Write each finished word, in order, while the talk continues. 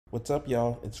What's up,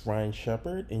 y'all? It's Ryan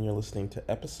Shepard, and you're listening to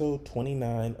episode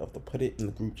 29 of the Put It in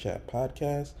the Group Chat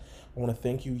podcast. I want to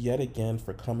thank you yet again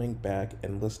for coming back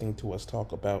and listening to us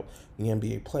talk about the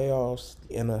NBA playoffs,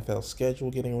 the NFL schedule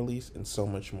getting released, and so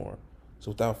much more.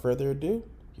 So, without further ado,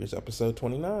 here's episode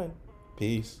 29.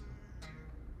 Peace.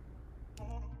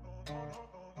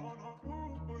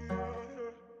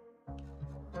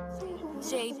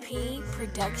 JP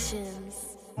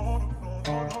Productions.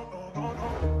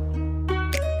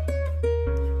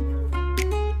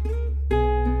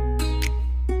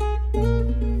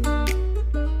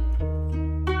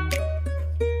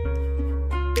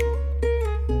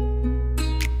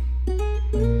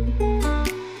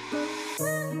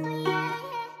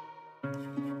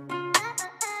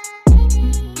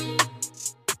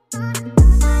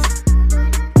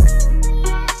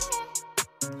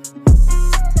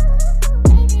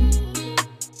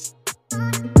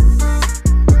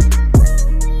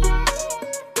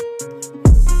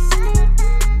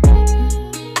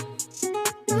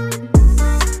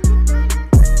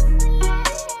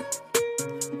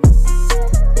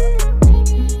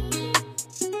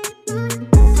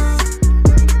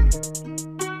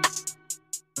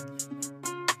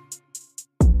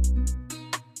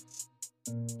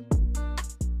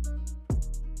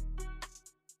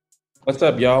 What's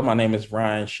up, y'all? My name is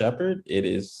Ryan Shepard. It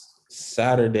is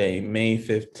Saturday, May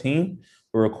 15th.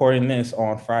 We're recording this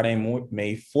on Friday,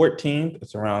 May 14th.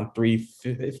 It's around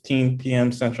 3:15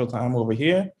 p.m. Central Time over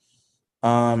here.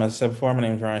 As I said before, my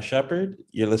name is Ryan Shepard.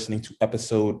 You're listening to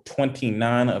episode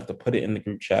 29 of the Put It in the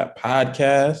Group Chat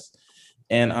podcast.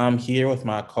 And I'm here with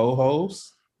my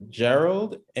co-host,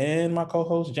 Gerald, and my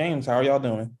co-host, James. How are y'all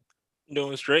doing?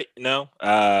 Doing straight, been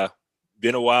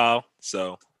a while,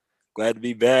 so glad to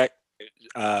be back.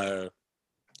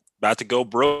 About to go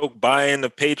broke buying the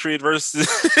Patriot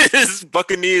versus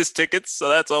Buccaneers tickets, so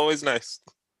that's always nice.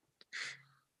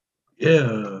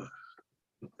 Yeah,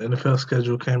 the NFL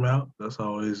schedule came out. That's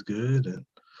always good, and it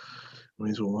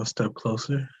means we're one step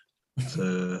closer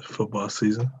to football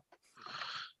season.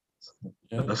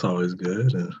 Yeah. That's always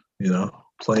good, and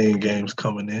playing games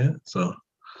coming in. So a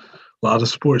lot of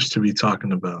sports to be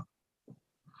talking about.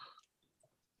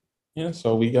 Yeah,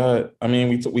 so we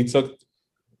took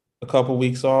a couple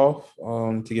weeks off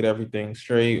to get everything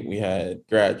straight. We had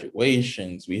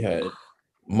graduations, we had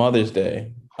Mother's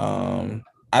Day.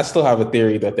 I still have a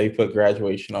theory that they put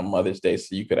graduation on Mother's Day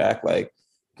so you could act like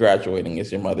graduating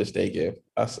is your Mother's Day gift.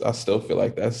 I still feel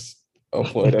like that's a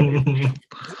ploy. A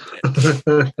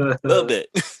little bit.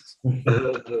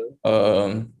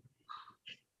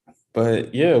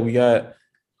 But yeah, we got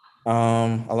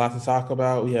a lot to talk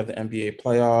about. We have the NBA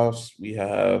playoffs. We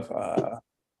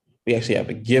actually have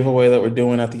a giveaway that we're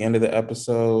doing at the end of the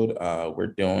episode. We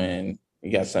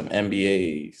got some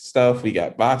NBA stuff. We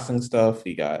got boxing stuff.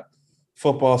 We got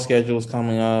football schedules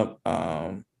coming up.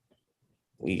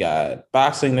 We got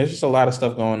boxing. There's just a lot of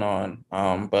stuff going on.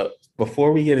 But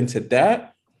before we get into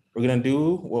that, we're going to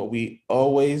do what we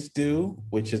always do,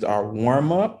 which is our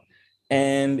warm up.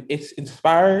 And it's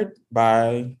inspired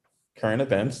by current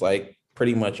events, like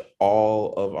pretty much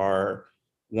all of our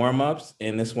warm-ups,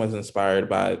 and this one's inspired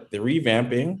by the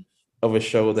revamping of a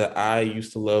show that I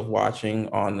used to love watching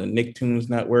on the Nicktoons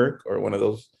network, or one of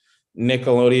those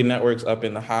Nickelodeon networks up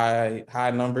in the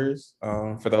high numbers.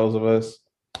 For those of us,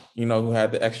 who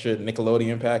had the extra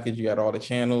Nickelodeon package, you had all the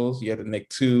channels, you had the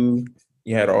Nicktoon,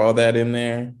 you had all that in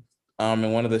there.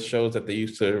 And one of the shows that they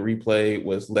used to replay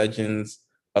was Legends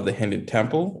of the Hidden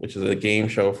Temple, which is a game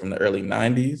show from the early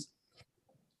 90s.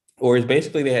 Or it's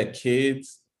basically they had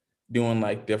kids doing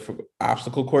like different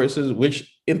obstacle courses,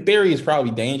 which in theory is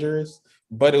probably dangerous,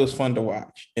 but it was fun to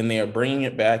watch. And they are bringing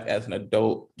it back as an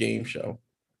adult game show.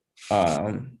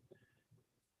 But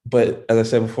as I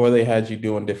said before, they had you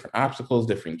doing different obstacles,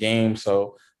 different games.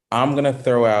 So I'm going to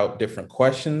throw out different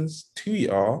questions to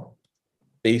y'all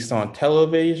based on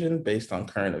television, based on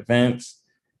current events,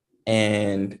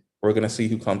 and we're going to see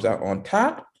who comes out on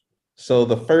top. So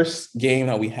the first game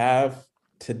that we have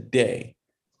today,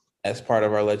 as part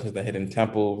of our Legends of the Hidden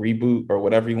Temple reboot, or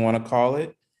whatever you want to call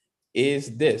it,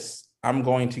 is this. I'm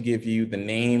going to give you the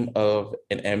name of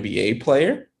an NBA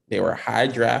player. They were a high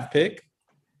draft pick.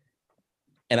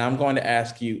 And I'm going to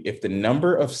ask you if the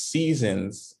number of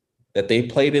seasons that they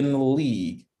played in the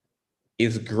league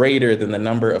is greater than the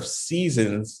number of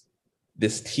seasons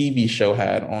this TV show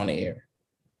had on air.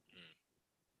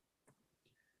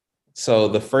 So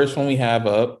the first one we have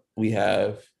up, we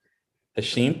have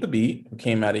Hasheem Thabeet, who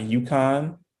came out of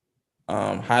UConn,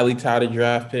 highly touted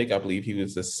draft pick. I believe he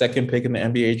was the second pick in the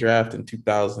NBA draft in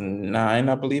 2009,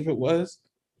 I believe it was.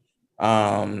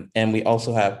 And we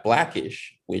also have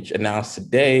Blackish, which announced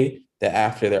today that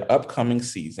after their upcoming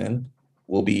season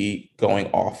will be going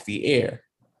off the air.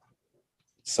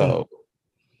 So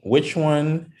which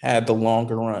one had the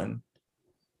longer run?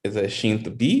 Is it Hashim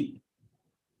Thabit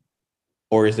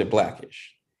or is it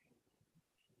Blackish?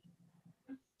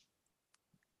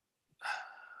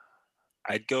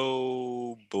 I'd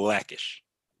go Blackish.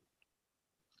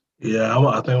 Yeah,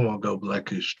 I think I'm gonna go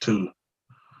Blackish too.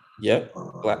 Yep.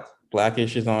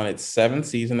 Blackish is on its 7th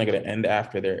season. They're going to end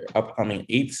after their upcoming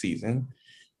 8th season.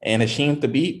 And Hashim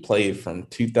Thabit played from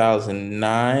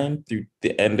 2009 through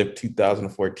the end of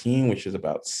 2014, which is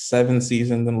about 7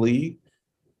 seasons in the league.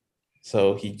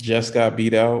 So he just got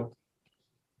beat out.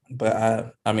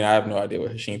 But I mean, I have no idea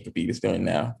what Hashim Thabit is doing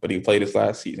now, but he played his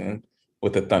last season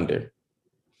with the Thunder.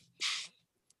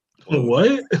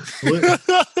 What?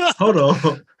 Hold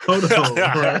on,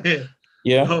 Ryan.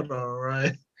 Yeah. Hold on,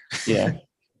 Ryan. Yeah.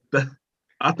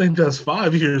 I think that's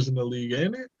 5 years in the league,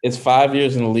 ain't it? It's 5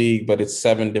 years in the league, but it's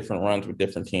 7 different runs with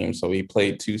different teams. So he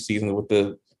played 2 seasons with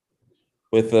the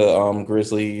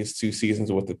Grizzlies, 2 seasons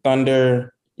with the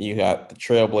Thunder. You got the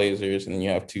Trailblazers, and then you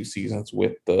have 2 seasons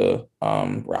with the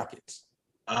Rockets.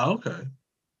 Okay.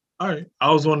 All right.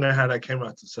 I was wondering how that came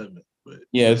out to 7. But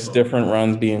yeah, it's different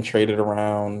runs being traded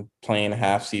around, playing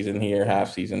half season here,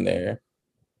 half season there.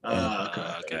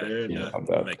 Okay. Yeah,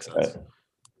 that makes sense.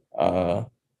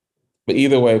 But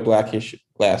either way, Blackish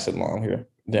lasted longer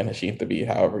than Hashim Thabit,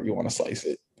 however you want to slice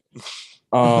it.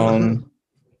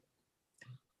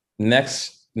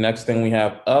 Next thing we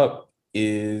have up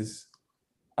is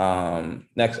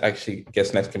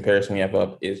next comparison we have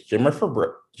up is Jimmer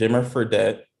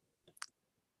Fredette,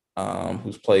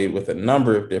 who's played with a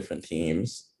number of different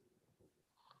teams.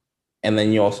 And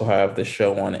then you also have the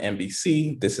show on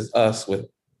NBC, This Is Us, with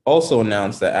also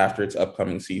announced that after its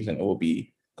upcoming season, it will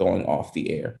be going off the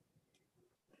air.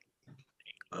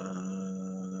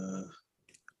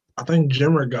 I think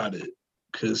Jimmer got it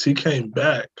because he came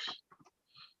back.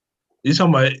 You're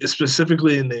talking about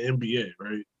specifically in the NBA,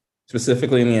 right?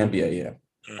 Specifically in the NBA, yeah.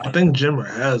 I think Jimmer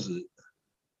has it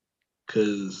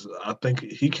because I think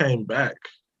he came back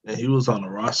and he was on the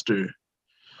roster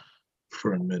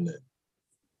for a minute.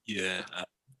 Yeah,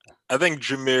 I think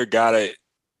Jameer got it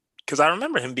because I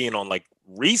remember him being on like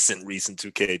recent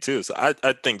 2K too. So I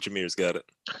think Jameer's got it.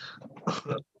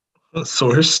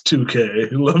 Source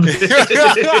 2K, love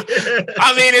it.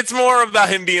 I mean, it's more about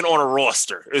him being on a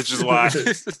roster. It's just why.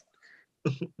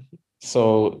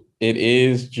 So it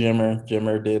is Jimmer.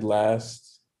 Jimmer did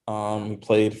last. He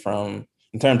played from,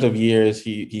 in terms of years,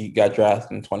 he got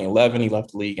drafted in 2011. He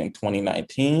left the league in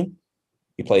 2019.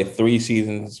 He played 3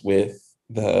 seasons with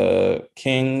the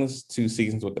Kings, 2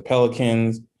 seasons with the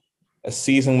Pelicans, a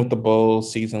season with the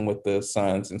Bulls, season with the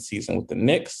Suns, and season with the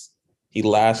Knicks. He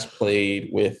last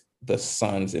played with the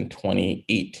Suns in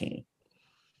 2018.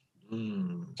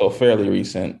 So fairly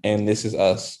recent. And This Is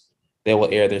Us. They will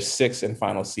air their 6th and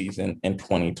final season in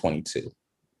 2022.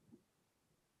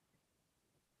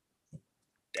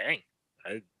 Dang.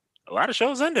 A lot of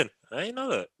shows ending. I didn't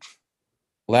know that.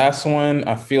 Last one,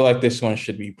 I feel like this one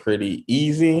should be pretty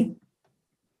easy.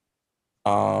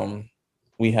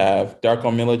 We have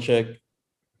Darko Milicic,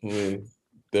 with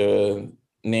the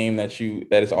name that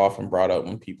is often brought up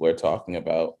when people are talking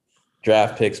about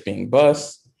draft picks being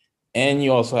busts. And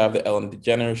you also have the Ellen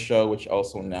DeGeneres show, which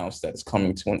also announced that it's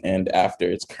coming to an end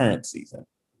after its current season.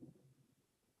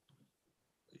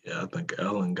 Yeah, I think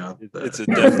Ellen got that. It's a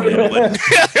definite.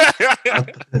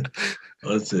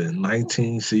 What's it?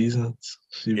 19 seasons.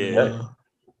 Yeah,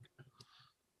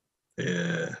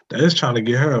 they're just trying to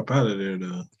get her up out of there,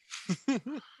 though.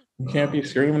 You can't be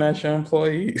screaming at your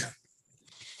employees.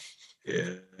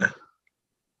 Yeah.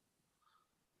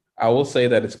 I will say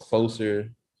that it's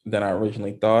closer than I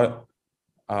originally thought.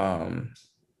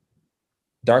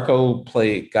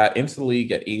 Darko got into the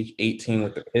league at age 18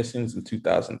 with the Pistons in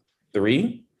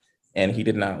 2003, and he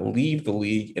did not leave the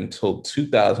league until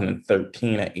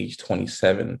 2013 at age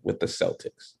 27 with the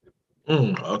Celtics.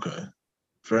 Okay.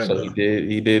 Fair enough.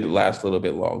 He did last a little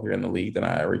bit longer in the league than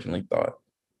I originally thought.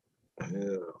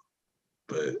 Yeah.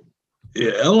 But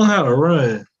yeah, Ellen had a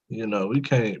run. You know, we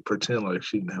can't pretend like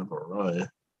she didn't have a run.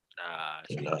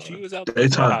 She was out there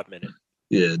for a hot minute.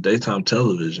 Yeah, daytime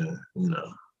television, you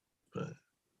know. But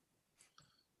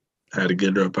had to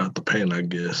get her up out the paint, I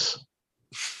guess.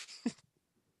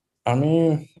 I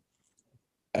mean,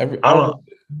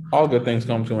 all good things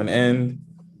come to an end.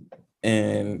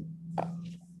 And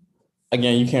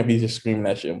again, you can't be just screaming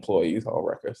at your employees all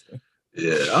recklessly.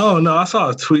 Yeah, I don't know. I saw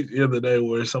a tweet the other day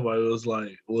where somebody was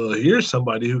like, well, here's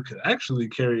somebody who can actually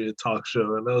carry a talk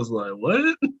show. And I was like,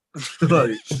 what?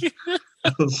 Like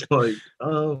I was like,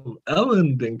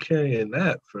 Ellen been carrying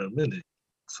that for a minute,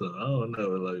 so I don't know.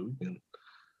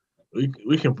 Like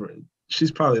we can.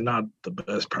 She's probably not the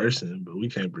best person, but we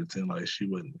can't pretend like she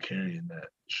wasn't carrying that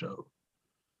show.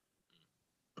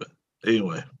 But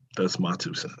anyway, that's my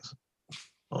 2 cents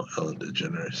on Ellen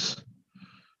DeGeneres.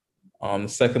 On the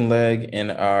second leg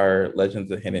in our Legends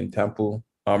of Hidden Temple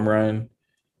run,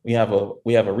 we have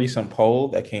a recent poll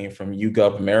that came from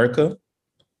YouGov America,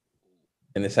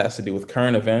 and this has to do with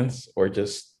current events or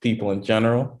just people in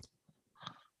general.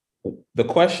 The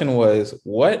question was,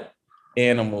 what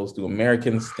animals do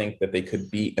Americans think that they could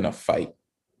beat in a fight?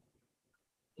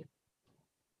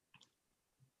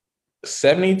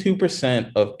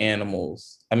 72% of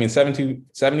animals,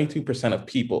 72% of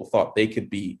people thought they could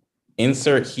beat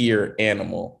insert here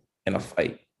animal in a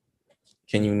fight.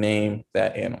 Can you name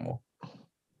that animal? I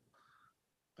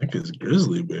think it's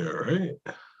grizzly bear, right?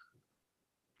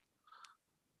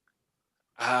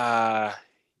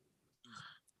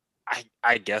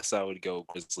 I guess I would go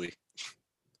grizzly.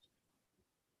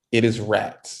 It is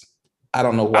rats. I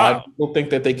don't know why people think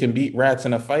that they can beat rats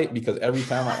in a fight, because every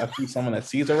time I see someone that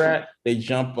sees a rat, they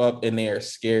jump up and they are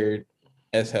scared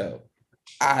as hell.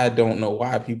 I don't know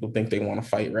why people think they want to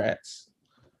fight rats.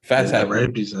 Rats have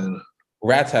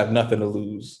nothing to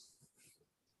lose.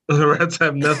 Rats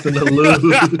have nothing to lose.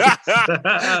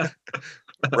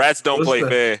 Rats don't play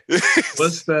fair.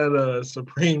 What's that?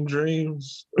 Supreme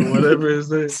Dreams or whatever is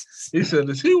that? He said,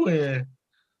 "Is he wearing?"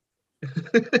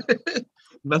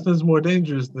 Nothing's more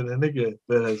dangerous than a nigga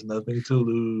that has nothing to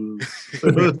lose.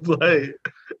 It's like,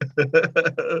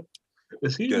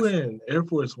 is he wearing Air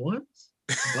Force Ones?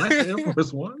 Black Air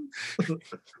Force Ones?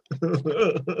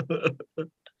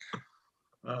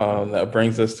 That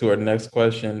brings us to our next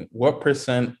question. What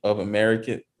percent of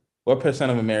Americans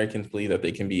believe that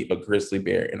they can beat a grizzly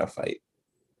bear in a fight?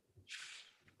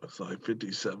 It's like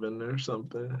 57 or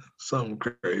something. Something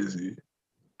crazy.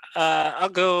 I'll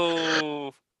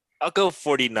go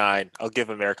 49. I'll give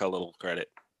America a little credit.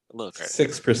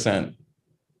 6%.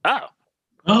 Oh,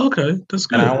 okay. That's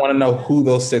good. And I want to know who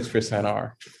those 6%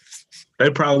 are. They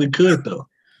probably could, though.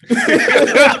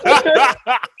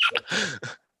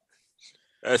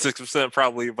 That 6%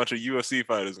 probably a bunch of UFC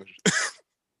fighters.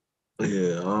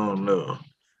 Yeah, I don't know.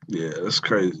 Yeah, that's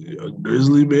crazy. A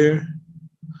grizzly bear?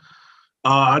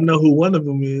 I know who one of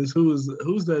them is. Who's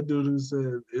that dude who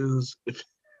said if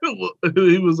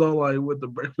he was on like with the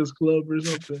Breakfast Club or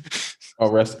something? Oh,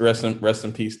 rest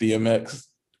in peace, DMX.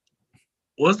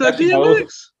 Was that DMX? No,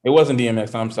 it wasn't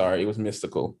DMX. I'm sorry. It was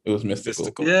Mystical.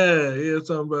 Yeah.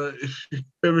 Talking about if you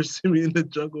ever see me in the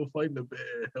jungle fighting a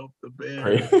bear, help the bear.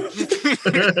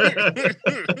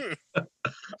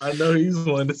 I know he's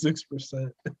one of the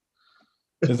 6%.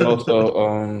 There's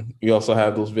also you also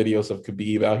have those videos of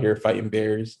Khabib out here fighting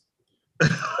bears.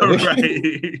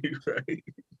 right.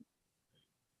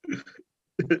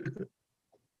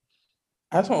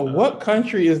 I don't know what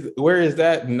country where is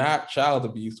that not child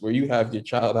abuse where you have your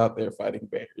child out there fighting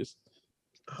bears?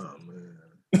 Oh man.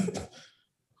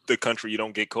 The country you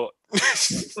don't get caught.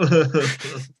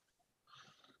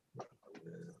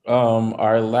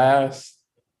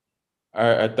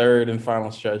 Our third and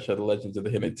final stretch of the Legends of the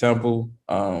Hidden Temple.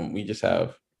 We just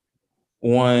have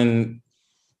one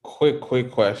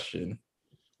quick question.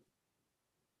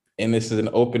 And this is an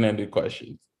open-ended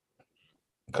question.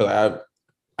 Because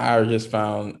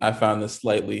I found this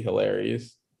slightly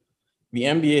hilarious. The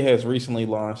NBA has recently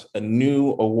launched a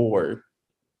new award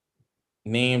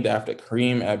named after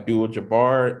Kareem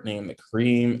Abdul-Jabbar, named the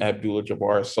Kareem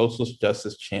Abdul-Jabbar Social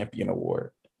Justice Champion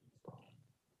Award.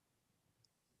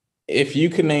 If you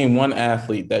could name one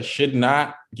athlete that should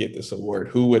not get this award,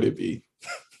 who would it be?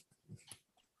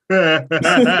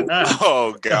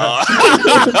 Oh God!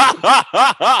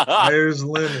 Myers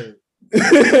Leonard.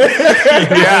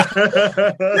 Yeah,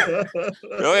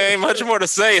 there ain't much more to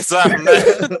say aside from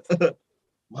that.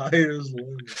 Myers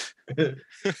Leonard.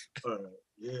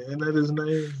 Yeah, isn't that his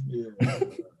name? Yeah.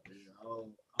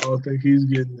 I don't think he's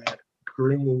getting that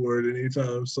Kareem Award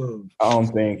anytime soon. I don't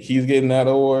think he's getting that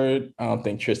award. I don't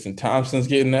think Tristan Thompson's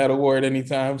getting that award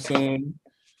anytime soon.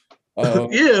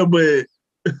 Yeah, but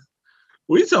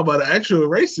we talk about an actual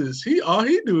racist. All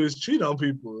he do is cheat on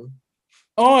people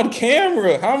on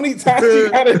camera. How many times you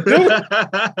gotta do it?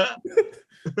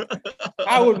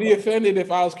 I would be offended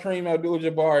if I was Kareem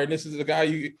Abdul-Jabbar and this is the guy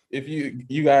you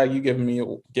giving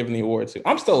the award to.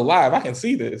 I'm still alive. I can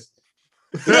see this.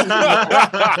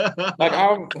 I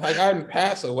didn't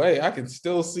pass away. I can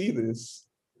still see this.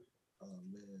 Oh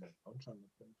man, I'm trying to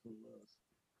think who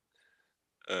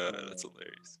That's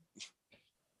hilarious.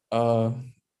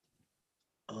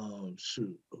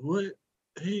 Shoot, what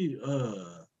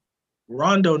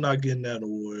Rondo not getting that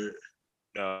award.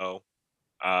 No.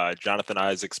 Jonathan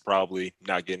Isaac's probably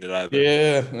not getting it either.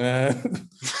 Yeah, man.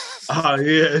 Oh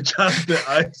yeah, Jonathan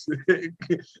Isaac.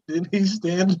 Didn't he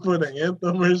stand for the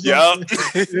anthem or something?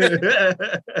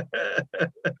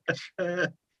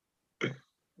 Yep.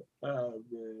 Oh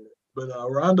man. But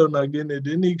Rondo not getting it.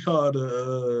 Didn't he call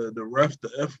the ref the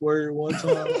F word one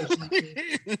time or something?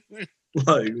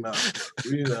 Like, nah,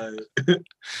 he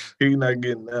not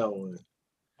getting that one.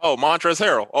 Oh, Montrezl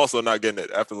Harrell also not getting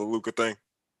it after the Luka thing.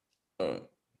 I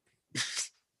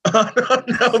don't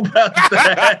know about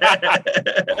that.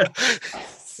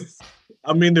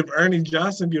 I mean, if Ernie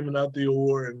Johnson giving out the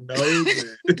award, no.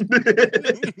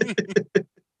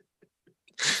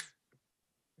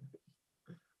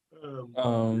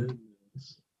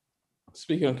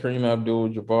 Speaking of Kareem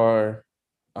Abdul-Jabbar,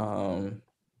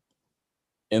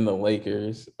 in the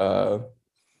Lakers,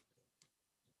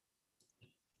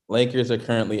 Lakers are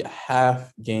currently a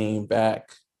half game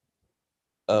back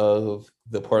of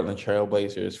the Portland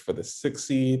Trailblazers for the 6th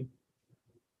seed,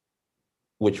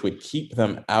 which would keep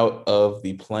them out of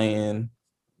the play-in.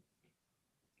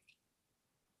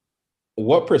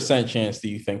 What % chance do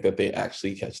you think that they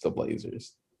actually catch the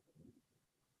Blazers?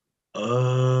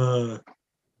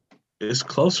 It's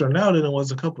closer now than it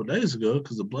was a couple of days ago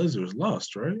because the Blazers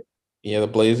lost, right? Yeah, the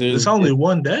Blazers. It's only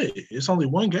one day. It's only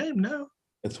one game now.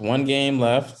 It's one game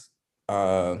left.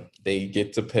 They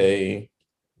get to play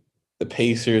the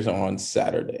Pacers on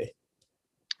Saturday.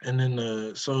 And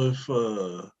then, so if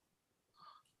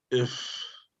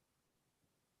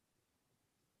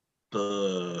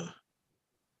the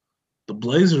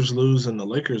Blazers lose and the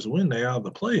Lakers win, they out of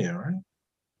the play-in, right?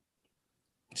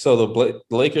 So the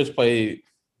Lakers play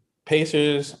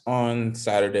Pacers on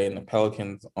Saturday and the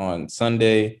Pelicans on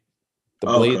Sunday.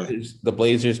 The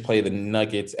Blazers play the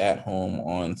Nuggets at home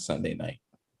on Sunday night.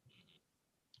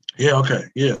 Yeah, okay.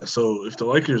 Yeah. So if the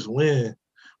Lakers win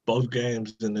both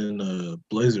games and then the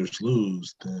Blazers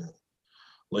lose, then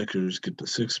Lakers get the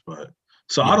 6th spot.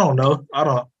 So yeah. I don't know.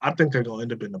 I think they're gonna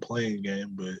end up in the playing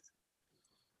game, but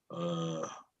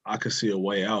I could see a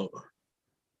way out.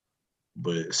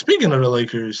 But speaking of the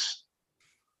Lakers,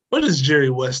 what is Jerry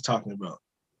West talking about?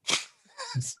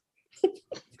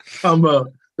 Talking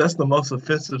about that's the most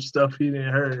offensive stuff he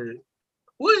didn't heard.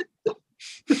 What?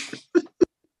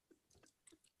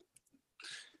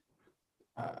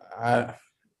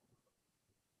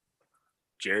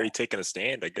 Jerry taking a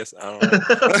stand, I guess. I don't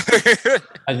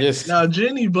know. Now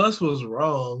Jenny Buss was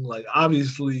wrong. Like,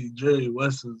 obviously, Jerry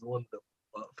West is one of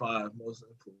the 5 most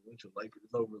influential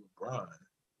Lakers over LeBron.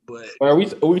 But are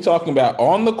we talking about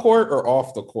on the court or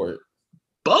off the court?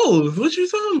 Both. What you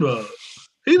talking about?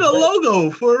 He the logo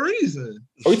for a reason.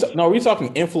 Are we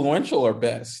talking influential or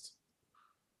best?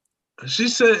 She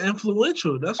said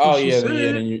influential. That's what she said.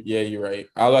 You're right.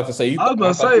 I was about to say.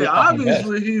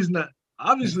 Obviously he's not.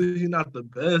 Obviously he's not the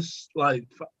best. Like,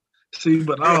 see,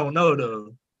 but I don't know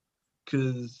though,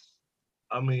 because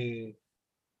I mean,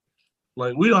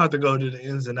 like, we don't have to go to the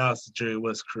ins and outs of Jerry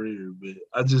West's career, but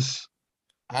I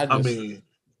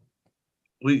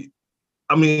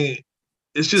mean,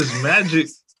 it's just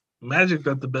Magic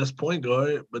got the best point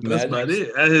guard, but that's about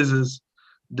it. At his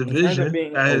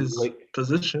division, at his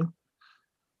position.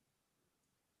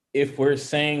 If we're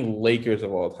saying Lakers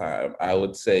of all time, I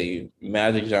would say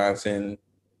Magic Johnson,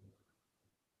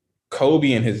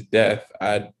 Kobe and his death.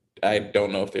 I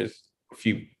don't know if there's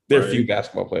few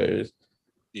basketball players.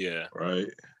 Yeah. Right.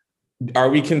 Are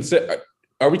we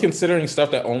considering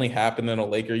stuff that only happened in a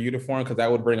Laker uniform? Because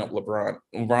that would bring up LeBron.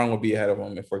 LeBron would be ahead of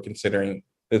him if we're considering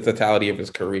the totality of his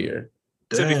career.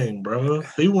 Dang, bro.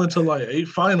 He went to like 8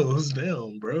 finals.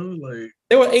 Damn, bro. Like,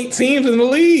 there were 8 teams in the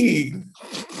league.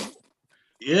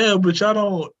 Yeah, but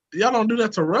y'all don't do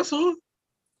that to Russell.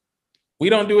 We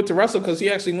don't do it to Russell because he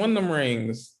actually won them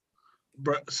rings.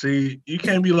 Bro, see, you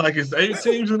can't be like it's 8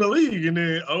 teams in the league and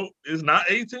then it's not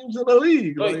 8 teams in the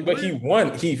league. But he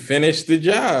won. He finished the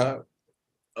job.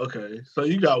 Okay, so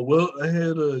you got Wilt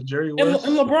ahead of Jerry West.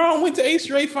 And LeBron went to 8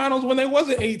 straight finals when there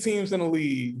wasn't 8 teams in the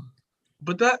league.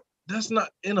 But that's not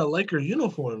in a Laker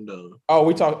uniform, though.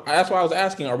 Oh, that's why I was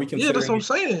asking. Are we considering? Yeah, that's what I'm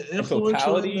saying.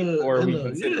 Totality, or are we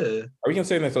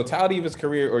considering the totality of his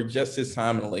career or just his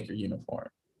time in a Laker uniform?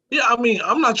 Yeah, I mean,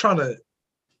 I'm not trying to.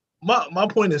 My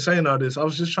point in saying all this, I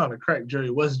was just trying to crack Jerry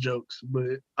West jokes,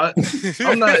 but I'm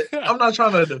not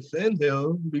trying to defend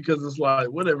him because it's like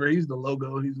whatever. He's the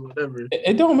logo. He's whatever.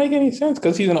 It don't make any sense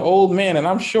because he's an old man, and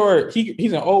I'm sure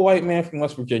he's an old white man from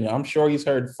West Virginia. I'm sure he's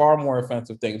heard far more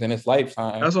offensive things in his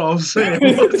lifetime. That's what I'm saying.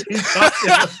 What's he talking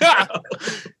about?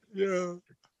 Yeah.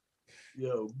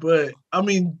 But I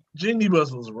mean, Jeannie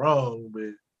Buss was wrong,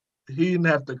 but he didn't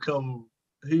have to come.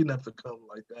 He didn't have to come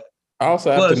like that. I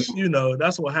also have Plus, to.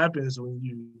 that's what happens when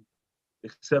you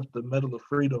accept the Medal of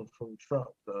Freedom from Trump.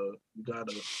 So you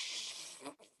gotta.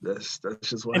 That's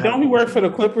just what And happens. don't he work for the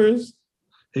Clippers?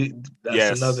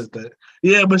 That's another thing.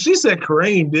 Yeah, but she said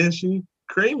Kareem, didn't she?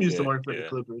 Kareem used to work for the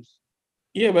Clippers.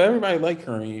 Yeah, but everybody liked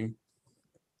Kareem.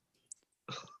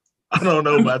 I don't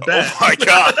know about that. Oh my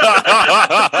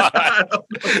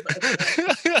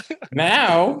god!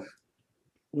 Now.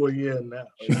 Well, yeah, now.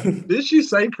 Did she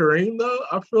say Kareem though?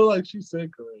 I feel like she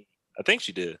said Kareem. I think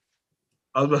she did.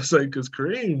 I was about to say because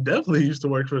Kareem definitely used to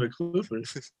work for the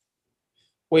Clippers.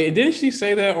 Wait, didn't she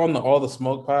say that on the All the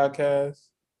Smoke podcast?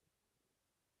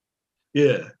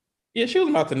 Yeah. Yeah, she was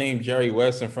about to name Jerry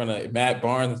West in front of Matt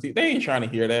Barnes. They ain't trying to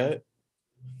hear that.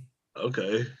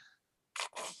 Okay.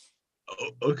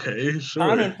 Okay, sure.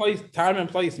 Time and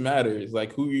place matters.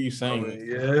 Like, who are you saying? I mean,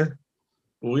 yeah.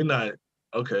 We not.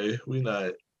 All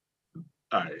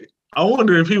right. I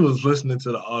wonder if he was listening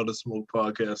to the All the Smoke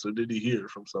podcast or did he hear it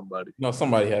from somebody? No,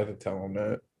 somebody had to tell him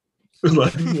that.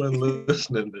 Like he wasn't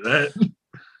listening to that.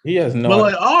 He has no. But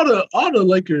like all the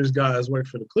Lakers guys work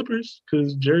for the Clippers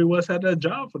because Jerry West had that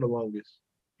job for the longest.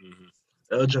 Mm-hmm.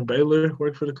 Elgin Baylor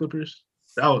worked for the Clippers.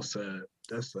 That was sad.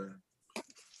 That's sad.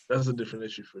 That's a different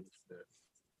issue for that.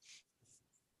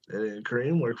 And then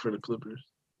Kareem worked for the Clippers.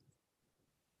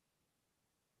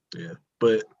 Yeah,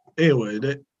 but anyway,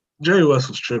 Jerry West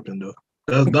was tripping though.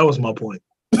 That was my point.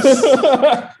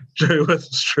 Jerry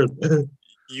West was tripping.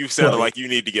 You sounded like you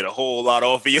need to get a whole lot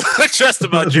off of your chest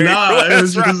about Jerry West. It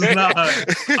was just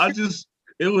not.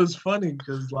 It was funny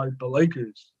because like the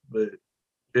Lakers, but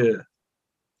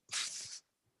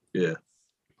yeah.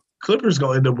 Clippers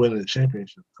gonna end up winning the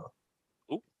championship though.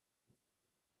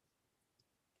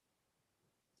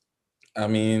 I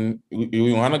mean,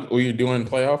 we want to. Are you doing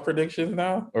playoff predictions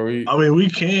now, or I mean, we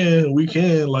can.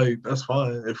 Like, that's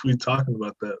fine if we talking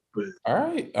about that. But all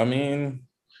right. I mean,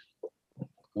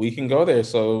 we can go there.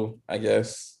 So I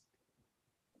guess,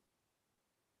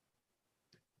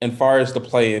 as far as the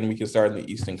play-in, we can start in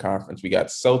the Eastern Conference. We got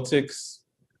Celtics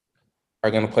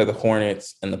are going to play the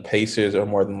Hornets, and the Pacers are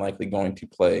more than likely going to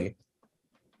play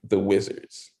the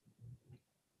Wizards.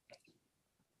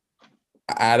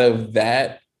 Out of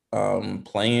that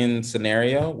play-in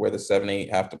scenario where the 7-8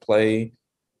 have to play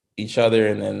each other,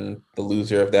 and then the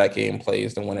loser of that game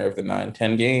plays the winner of the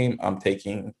 9-10 game, I'm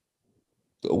taking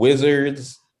the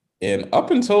Wizards. And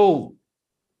up until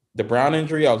the Brown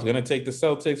injury, I was going to take the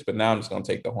Celtics, but now I'm just going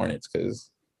to take the Hornets because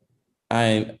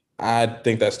I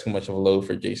think that's too much of a load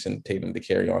for Jason Tatum to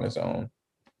carry on his own.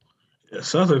 Yeah,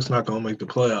 Celtics not going to make the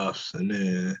playoffs, and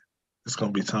then it's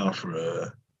going to be time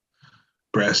for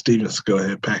Brad Stevens to go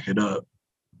ahead and pack it up.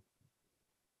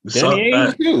 Danny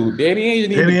Ainge too. Danny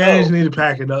Ainge need to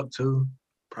pack it up too,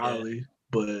 probably.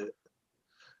 But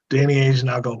Danny Ainge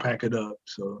not gonna pack it up,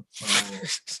 so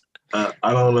I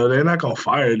don't know. They're not gonna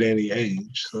fire Danny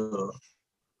Ainge. So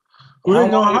who they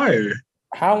gonna hire?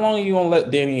 How long are you gonna let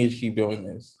Danny Ainge keep doing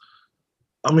this?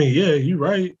 I mean, yeah, you're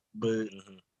right, but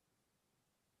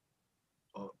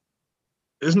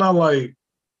it's not like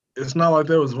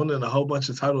they was winning a whole bunch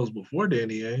of titles before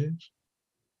Danny Ainge.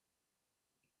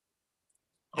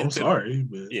 I'm sorry,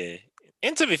 but yeah.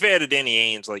 And to be fair to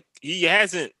Danny Ainge, like he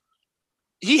hasn't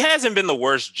been the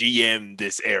worst GM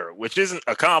this era, which isn't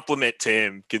a compliment to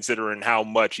him considering how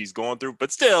much he's going through.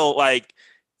 But still, like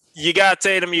you got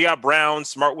Tatum, you got Brown.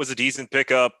 Smart was a decent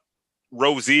pickup.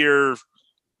 Rozier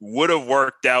would have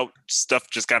worked out. Stuff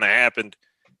just kind of happened.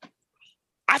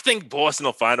 I think Boston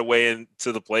will find a way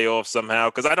into the playoffs somehow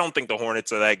because I don't think the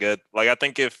Hornets are that good. Like I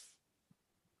think if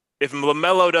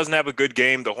LaMelo doesn't have a good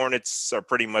game, the Hornets are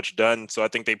pretty much done. So I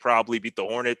think they probably beat the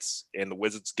Hornets and the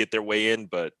Wizards get their way in.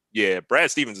 But yeah,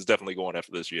 Brad Stevens is definitely going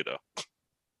after this year, though.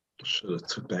 Should have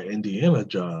took that Indiana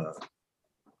job.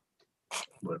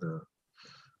 But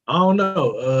I don't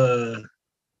know.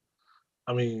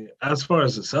 I mean, as far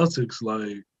as the Celtics,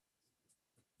 like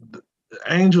the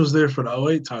Angels there for the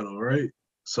 2008 title, right?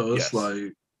 So it's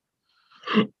like,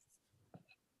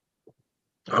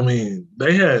 I mean,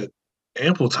 they had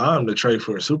ample time to trade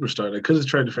for a superstar. They could have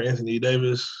traded for Anthony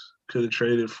Davis. Could have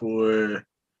traded for.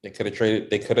 They could have traded.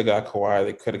 They could have got Kawhi.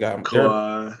 They could have got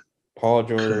Kawhi. Paul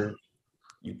George.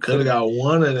 You could have got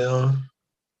one of them.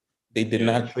 They did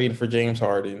not trade for James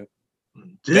Harden.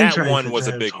 That one was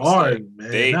a big Harden,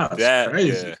 man. That was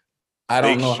crazy. Yeah. I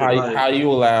don't know how you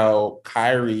allow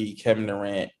Kyrie, Kevin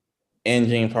Durant, and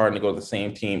James Harden to go to the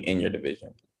same team in your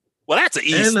division. Well, that's an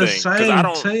East thing because I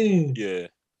don't. Team. Yeah.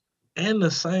 And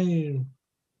the same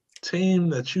team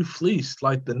that you fleeced.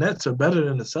 Like the Nets are better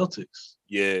than the Celtics.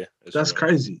 Yeah, That's true.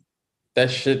 crazy.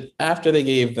 That shit after they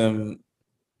gave them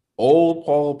old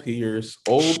Paul Pierce,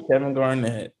 old Kevin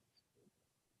Garnett,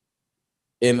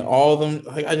 and all of them.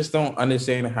 Like, I just don't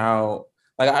understand how.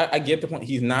 Like, I get the point.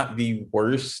 He's not the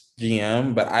worst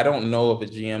GM, but I don't know of a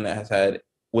GM that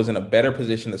was in a better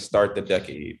position to start the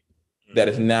decade that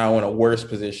is now in a worse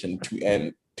position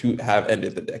to have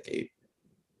ended the decade.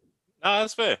 No,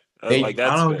 that's fair. I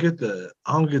don't get the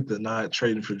not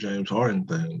trading for James Harden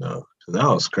thing though. That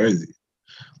was crazy.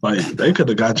 Like they could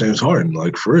have got James Harden,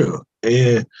 like for real.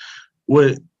 And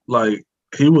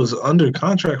he was under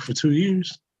contract for 2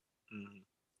 years.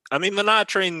 I mean, the not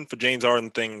trading for James Harden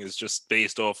thing is just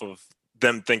based off of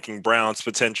them thinking Brown's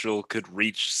potential could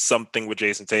reach something with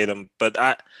Jason Tatum. But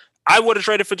I would have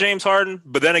traded for James Harden.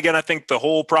 But then again, I think the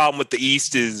whole problem with the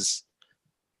East is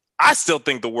I still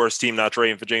think the worst team not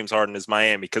trading for James Harden is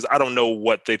Miami, because I don't know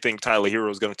what they think Tyler Hero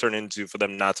is going to turn into for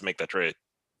them not to make that trade.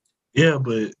 Yeah,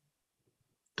 but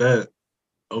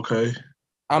okay.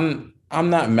 I'm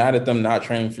not mad at them not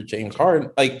trading for James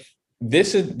Harden. Like,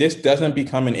 this doesn't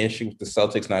become an issue with the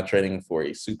Celtics not trading for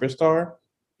a superstar.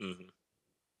 Mm-hmm.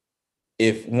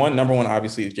 If number one,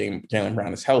 obviously, is Jaylen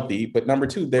Brown is healthy, but number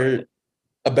two, they're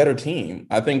a better team.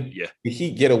 I think the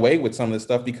Heat get away with some of this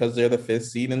stuff because they're the 5th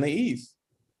seed in the East.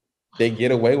 They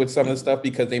get away with some of the stuff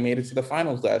because they made it to the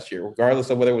finals last year, regardless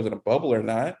of whether it was in a bubble or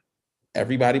not.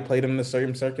 Everybody played them in the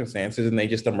certain circumstances, and they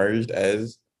just emerged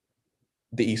as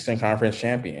the Eastern Conference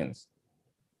champions.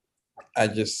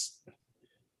 Obviously,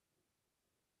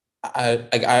 I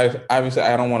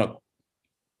don't want to.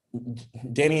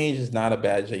 Danny Ainge is not a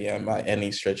bad GM by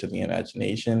any stretch of the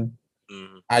imagination.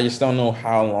 Mm-hmm. I just don't know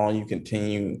how long you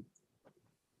continue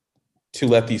to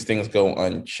let these things go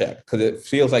unchecked, because it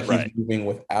feels like he's moving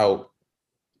without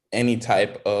any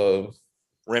type of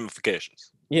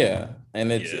ramifications. Yeah, and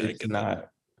it's not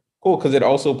cool, because it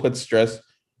also puts stress.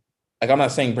 Like, I'm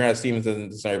not saying Brad Stevens doesn't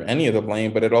deserve any of the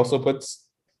blame, but it also puts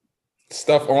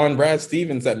stuff on Brad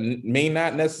Stevens that may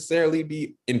not necessarily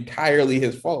be entirely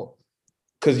his fault.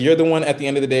 Because you're the one, at the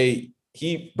end of the day,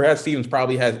 Brad Stevens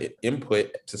probably has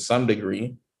input to some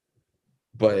degree,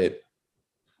 but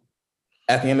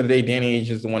at the end of the day, Danny Ainge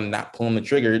is the one not pulling the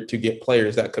trigger to get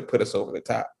players that could put us over the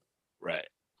top. Right.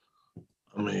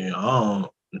 I mean,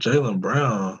 Jaylen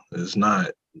Brown is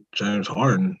not James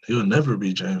Harden. He'll never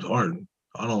be James Harden.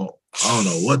 I don't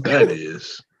know what that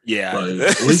is. Yeah.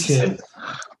 Like, we can.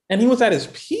 And he was at his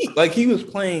peak. Like, he was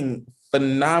playing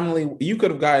phenomenally. You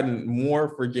could have gotten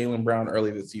more for Jaylen Brown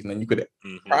early this season than you could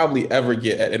probably ever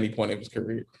get at any point of his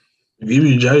career. Give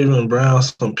you Jaylen Brown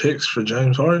some picks for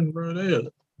James Harden, bro.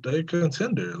 They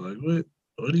contender. Like,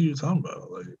 what are you talking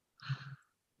about? Like,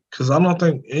 because I don't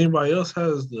think anybody else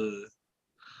has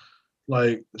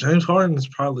James Harden is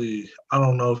probably, I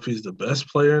don't know if he's the best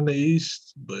player in the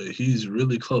East, but he's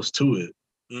really close to it.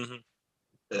 Mm-hmm.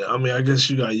 I mean, I guess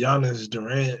you got Giannis,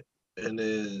 Durant, and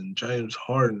then James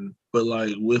Harden, but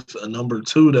like with a number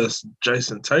 2 that's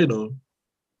Jason Tatum,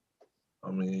 I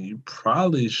mean, you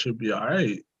probably should be all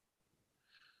right.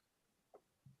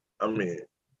 I mean,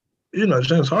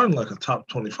 James Harden like a top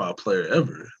 25 player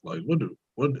ever. Like, what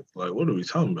are we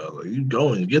talking about? Like, you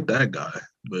go and get that guy.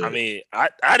 But I mean,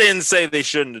 I didn't say they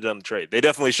shouldn't have done the trade. They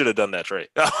definitely should have done that trade.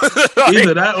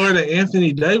 Either that or the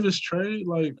Anthony Davis trade,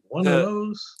 like one of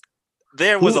those.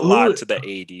 There was a lot to the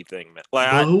AD thing, man.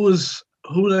 Like,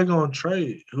 who they gonna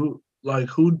trade? Who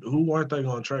weren't they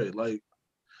gonna trade? Like,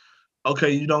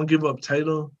 okay, you don't give up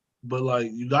Tatum, but like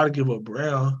you got to give up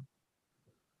Brown.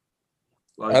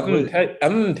 Like, other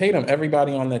than Tatum,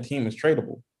 everybody on that team is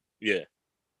tradable. Yeah.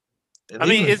 And I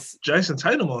mean, it's Jason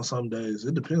Tatum on some days.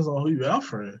 It depends on who you're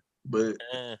offering. But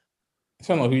I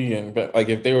don't know who you're getting. But like,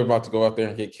 if they were about to go out there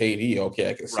and get KD, okay,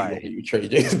 I can see why you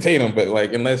trade Jason Tatum. But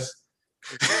like, unless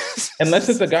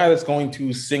it's a guy that's going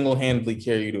to single-handedly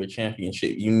carry you to a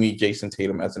championship, you need Jason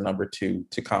Tatum as a number 2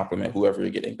 to complement whoever you're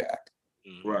getting back.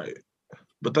 Right.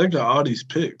 But they got all these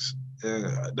picks.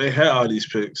 And they had all these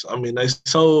picks. I mean, they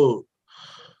sold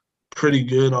pretty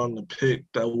good on the pick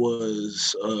that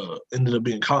was ended up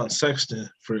being Colin Sexton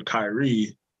for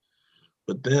Kyrie.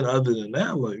 But then other than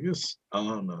that, like, I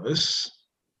don't know. It's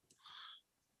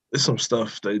some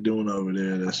stuff they doing over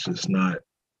there that's just not,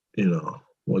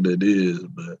 what it is.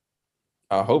 But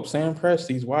I hope Sam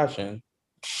Presti's watching.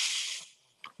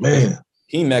 Man,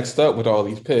 he next up with all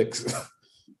these picks.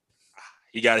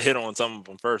 He got to hit on some of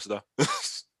them first, though.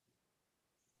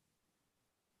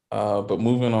 But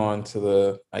moving on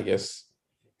to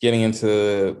getting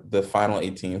into the final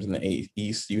 8 teams in the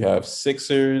East, you have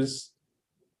Sixers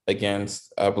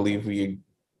against, I believe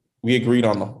we agreed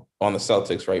on the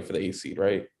Celtics, right, for the 8th seed,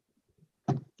 right?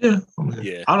 Yeah, I mean,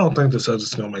 Yeah. I don't think the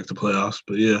Celtics are gonna make the playoffs,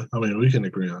 but yeah, I mean, we can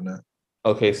agree on that.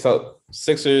 Okay, so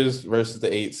Sixers versus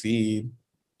the 8 seed.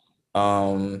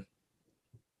 Actually,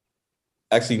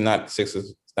 not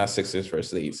Sixers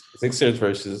versus the 8. Sixers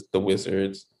versus the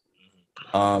Wizards.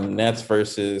 Nets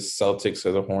versus Celtics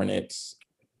or the Hornets.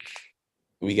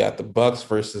 We got the Bucks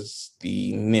versus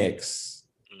the Knicks,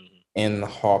 and the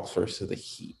Hawks versus the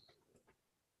Heat.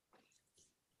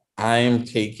 I am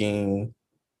taking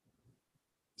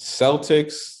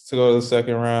Celtics to go to the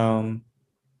second round,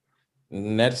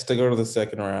 Nets to go to the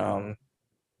second round,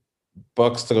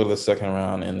 Bucks to go to the second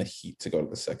round, and the Heat to go to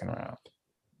the second round.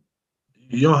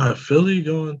 You don't have Philly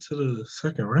going to the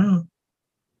second round?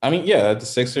 I mean, yeah, the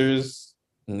Sixers,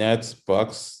 Nets,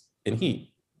 Bucks, and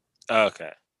Heat.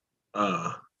 Okay.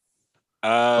 Okay.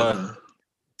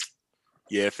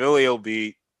 Yeah, Philly will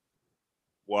beat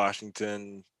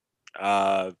Washington.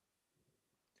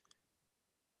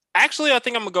 Actually, I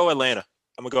think I'm gonna go Atlanta.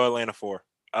 I'm gonna go Atlanta 4.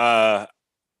 I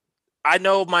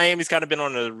know Miami's kind of been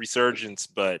on a resurgence,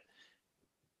 but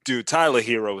dude, Tyler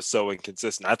Hero is so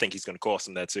inconsistent. I think he's gonna cost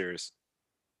him that series.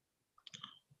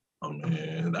 Oh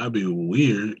man, that'd be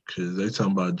weird because they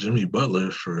talking about Jimmy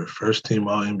Butler for first team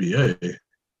All NBA.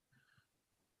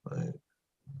 Like,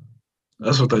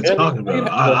 that's what they're talking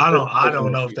about. I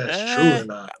don't know if that's true or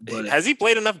not. But has he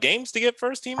played enough games to get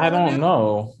first team? I don't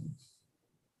know.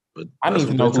 But I need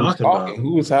to know who's talking.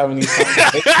 Who is having these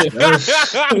conversations?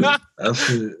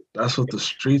 That's what the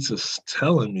streets is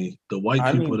telling me. The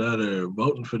white people that are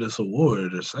voting for this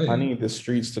award are saying. I need the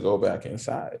streets to go back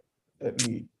inside.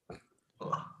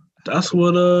 That's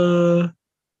what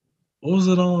was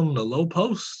it on the low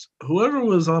post? Whoever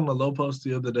was on the low post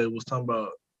the other day was talking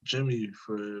about Jimmy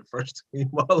for first team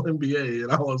All NBA,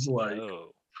 and I was like,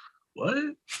 what?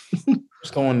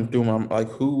 Just going through my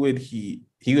who would he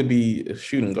would be a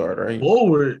shooting guard, right?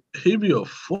 Forward, he'd be a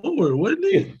forward, wouldn't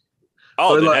he? Yeah.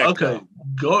 Oh, okay,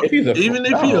 guard. If he's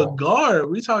a guard,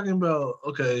 we talking about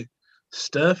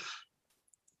Steph,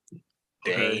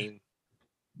 Dame,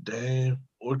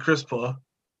 or Chris Paul.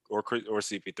 Or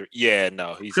CP3. Yeah,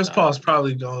 no, Chris Paul's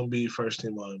probably gonna be first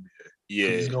team All NBA. Yeah,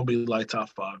 he's gonna be like top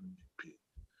 5 MVP.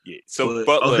 Yeah. So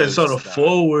Butler. So the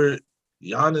forward,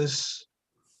 Giannis,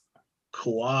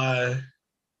 Kawhi.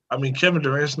 I mean, Kevin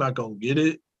Durant's not gonna get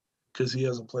it because he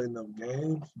hasn't played enough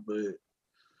games. But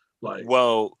I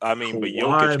mean, Kawhi, but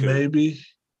Jokic could, maybe.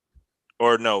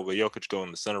 Or no, but Jokic go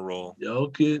in the center role.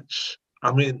 Jokic.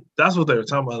 I mean, that's what they were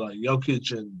talking about. Like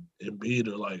Jokic and Embiid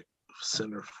are like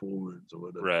center forwards or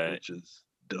whatever, right? Which is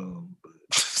dumb, but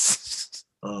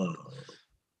but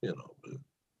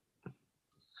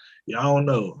yeah, I don't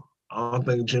know. I don't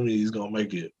think Jimmy's gonna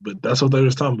make it, but that's what they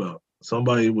was talking about.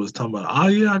 Somebody was talking about, oh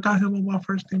yeah, I got him on my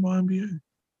first team All NBA.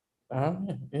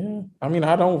 Yeah, I mean,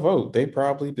 I don't vote. They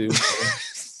probably do.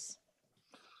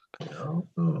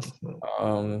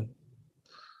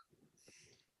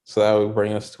 So that would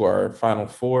bring us to our final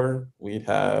 4. We'd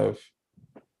have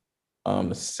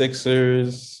the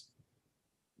Sixers,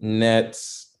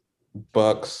 Nets,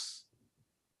 Bucks.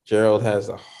 Gerald has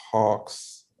the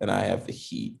Hawks, and I have the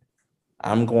Heat.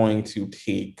 I'm going to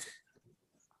take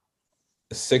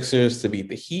the Sixers to beat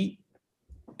the Heat,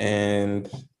 and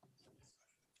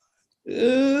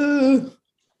because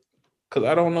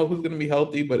I don't know who's going to be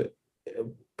healthy, but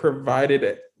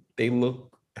provided they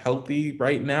look healthy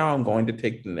right now, I'm going to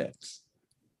take the Nets.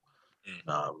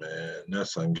 Nah, man,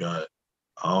 Nets ain't got.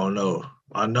 I don't know.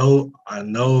 I know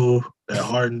that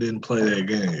Harden didn't play that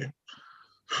game.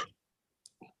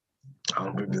 I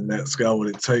don't think the Nets got what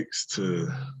it takes to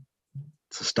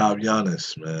stop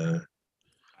Giannis, man.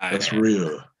 That's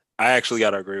real. I actually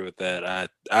got to agree with that.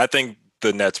 I think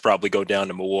the Nets probably go down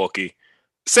to Milwaukee.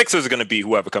 Sixers are going to be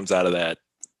whoever comes out of that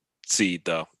seed,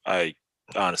 though. I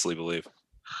honestly believe.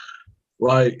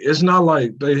 Like, it's not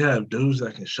like they have dudes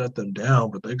that can shut them down,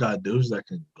 but they got dudes that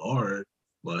can guard.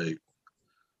 Like,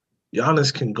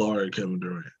 Giannis can guard Kevin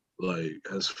Durant. Like,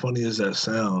 as funny as that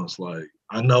sounds, like,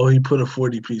 I know he put a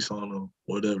 40-piece on him,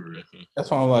 whatever. That's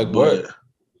why I'm like, what?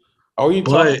 Are you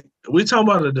talking? We talking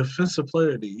about a defensive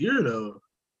player of the year, though.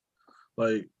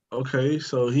 Like, okay,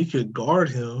 so he could guard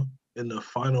him in the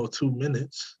final 2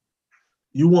 minutes.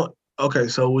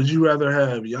 So would you rather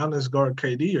have Giannis guard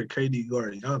KD or KD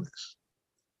guard Giannis?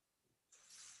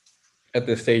 At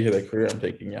this stage of their career, I'm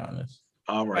taking Giannis.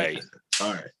 All right.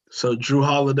 So Drew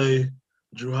Holiday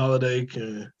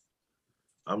can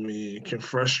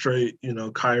frustrate,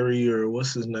 Kyrie or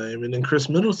what's his name, and then Chris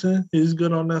Middleton, he's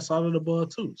good on that side of the ball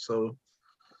too. So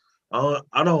I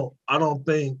don't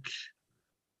think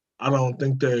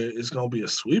that it's gonna be a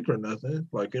sweep or nothing.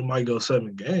 Like, it might go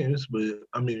 7 games, but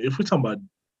I mean, if we're talking about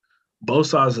both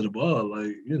sides of the ball.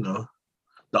 Like,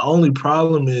 the only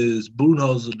problem is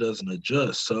Budenholzer doesn't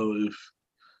adjust. So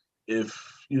if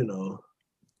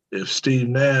if Steve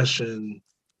Nash, and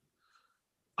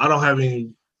I don't have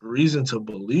any reason to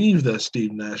believe that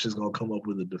Steve Nash is going to come up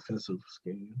with a defensive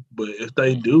scheme, but if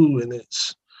they do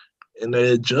and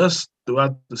they adjust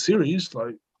throughout the series,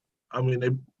 like, I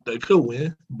mean, they could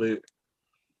win, but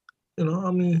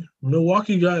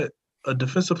Milwaukee got a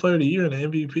defensive player of the year and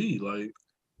an MVP. Like,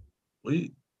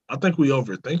 I think we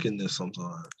overthinking this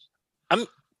sometimes.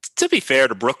 To be fair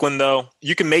to Brooklyn, though,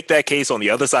 you can make that case on the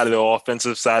other side of the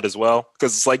offensive side as well.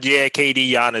 Because it's like, yeah,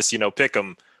 KD, Giannis, pick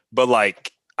them. But,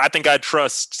 like, I think I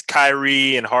trust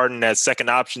Kyrie and Harden as second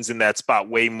options in that spot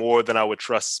way more than I would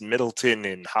trust Middleton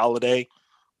and Holiday.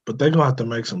 But they're going to have to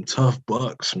make some tough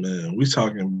bucks, man. We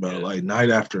talking about, like, night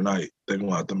after night, they're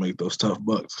going to have to make those tough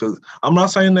bucks. Because I'm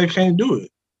not saying they can't do it.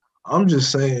 I'm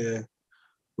just saying,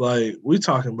 like, we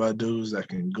talking about dudes that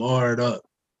can guard up.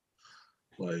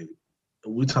 Like,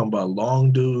 we talking about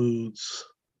long dudes,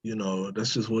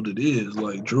 that's just what it is.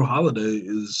 Like, Drew Holiday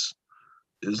is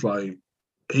like,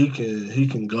 he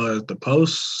can guard the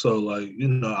post. So, like,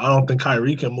 I don't think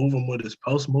Kyrie can move him with his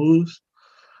post moves.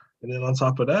 And then on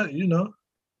top of that,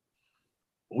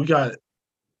 we got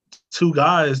two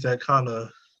guys that kind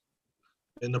of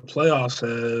in the playoffs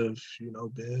have,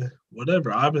 been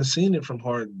whatever. I haven't seen it from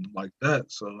Harden like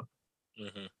that. So,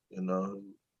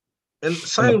 and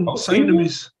same to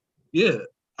be, yeah.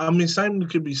 I mean, same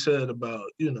could be said about,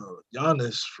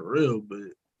 Giannis for real, but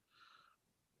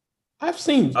I've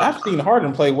seen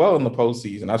Harden play well in the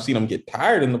postseason. I've seen him get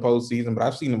tired in the postseason, but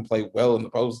I've seen him play well in the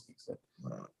postseason.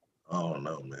 I don't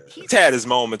know, man. He's had his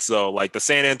moments, though, like the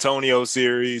San Antonio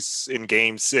series in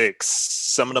Game 6,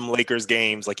 some of them Lakers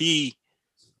games. Like, he's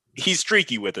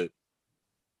streaky with it.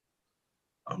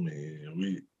 I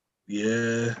mean,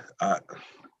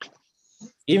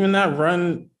 even that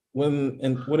run when,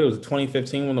 in what it was,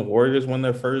 2015, when the Warriors won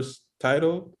their first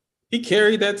title, he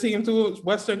carried that team to a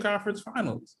Western Conference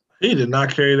Finals. He did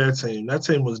not carry that team. That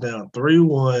team was down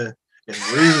 3-1,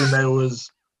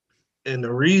 and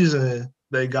the reason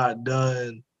they got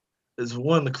done is,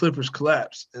 one, the Clippers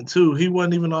collapsed, and two, he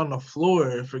wasn't even on the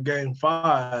floor for Game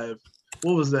 5.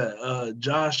 What was that?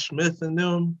 Josh Smith and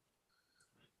them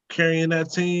carrying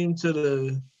that team to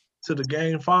the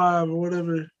Game 5 or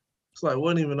whatever. It's like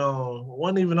wasn't even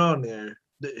on there.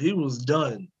 He was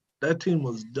done. That team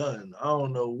was done. I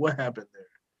don't know what happened there.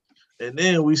 And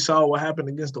then we saw what happened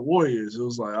against the Warriors. It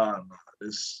was like, I don't know.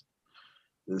 This.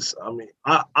 I mean,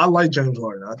 I like James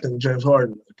Harden. I think James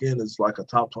Harden, again, is like a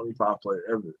top 25 player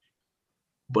ever.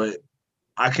 But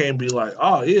I can't be like,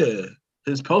 oh, yeah,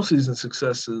 his postseason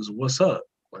success is what's up.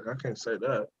 Like, I can't say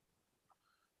that.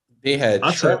 They had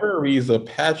Trevor Ariza,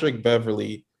 Patrick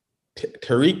Beverly,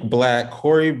 Tariq Black,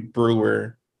 Corey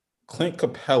Brewer, Clint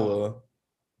Capella.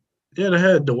 Yeah, they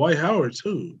had Dwight Howard,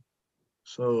 too.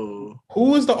 So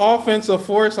who was the offensive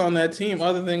force on that team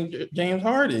other than James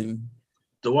Harden?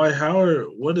 Dwight Howard,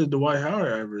 what did Dwight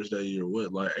Howard average that year?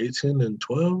 What, like 18 and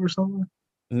 12 or something?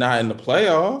 Not in the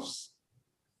playoffs.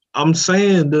 I'm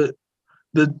saying that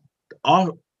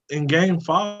in Game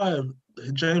 5,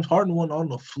 James Harden went on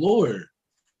the floor.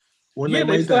 When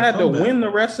they still had to win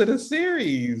the rest of the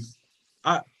series.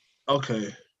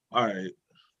 Okay, all right.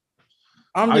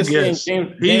 I'm just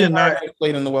saying James Harden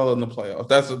played in the playoffs.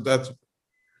 That's.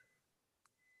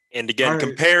 And again,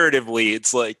 comparatively,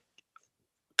 it's like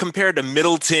compared to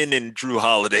Middleton and Drew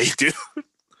Holiday, dude.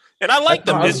 And I like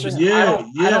them.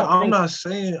 I'm not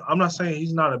saying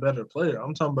he's not a better player.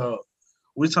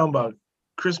 We're talking about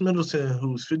Chris Middleton,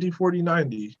 who's 50, 40,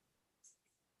 90,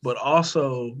 but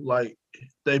also, like,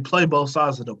 they play both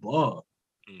sides of the ball.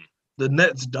 The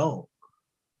Nets don't.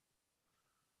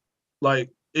 Like,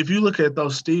 if you look at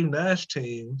those Steve Nash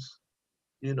teams,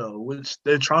 which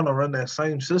they're trying to run that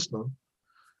same system,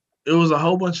 it was a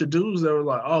whole bunch of dudes that were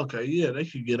like, oh, okay, yeah, they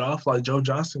could get off. Like, Joe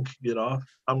Johnson could get off.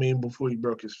 I mean, before he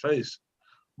broke his face.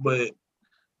 But,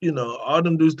 all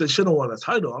them dudes, they should have won a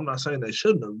title. I'm not saying they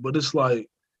shouldn't have, but it's like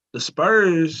the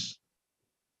Spurs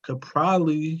could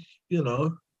probably,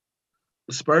 the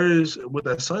Spurs with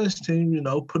that Suns team,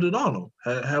 put it on them,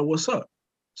 had what's up.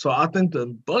 So I think the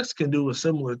Bucks can do a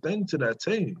similar thing to that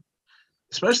team,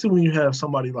 especially when you have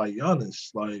somebody like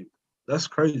Giannis. Like, that's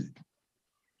crazy.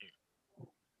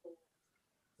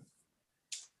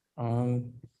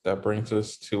 That brings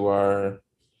us to our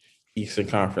Eastern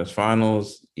Conference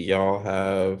Finals. Y'all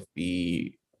have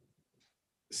the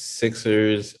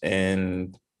Sixers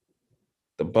and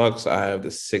the Bucks. I have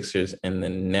the Sixers and the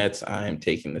Nets. I am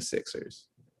taking the Sixers.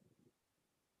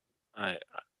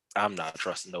 I'm not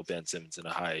trusting no Ben Simmons in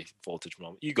a high voltage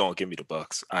moment. You gonna give me the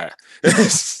Bucks? I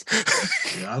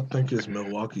Yeah, I think it's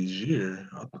Milwaukee's year.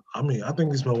 I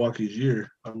think it's Milwaukee's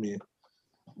year. I mean,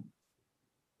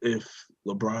 if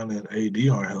LeBron and AD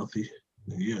aren't healthy,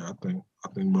 then yeah, I think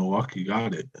Milwaukee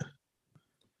got it.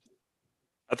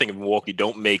 I think if Milwaukee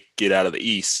don't make it out of the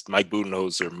East, Mike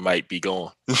Budenholzer might be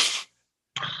gone.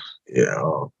 Yeah, I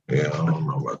don't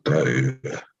know about that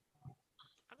either.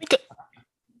 I mean,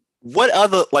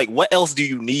 what else do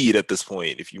you need at this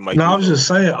point if you might? No, I was just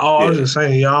saying. I was Yeah. just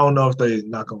saying. Yeah, I don't know if they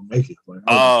not gonna make it. Like,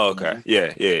 Oh, okay.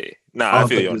 Yeah. Nah, I I don't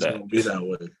feel think you on it's that. gonna be that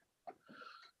way.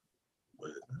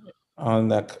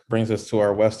 That brings us to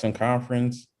our Western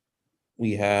Conference.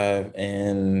 We have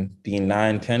in the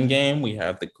 9-10 game, we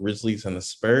have the Grizzlies and the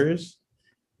Spurs.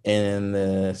 In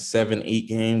the 7-8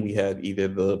 game, we have either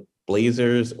the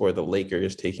Blazers or the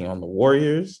Lakers taking on the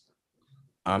Warriors.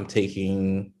 I'm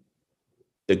taking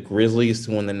the Grizzlies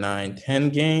to win the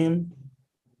 9-10 game.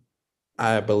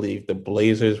 I believe the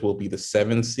Blazers will be the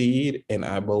 7th seed, and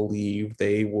I believe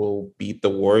they will beat the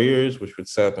Warriors, which would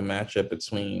set up a matchup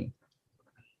between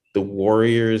the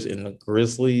Warriors and the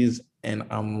Grizzlies. And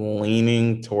I'm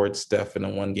leaning towards Steph in a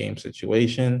 1-game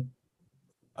situation.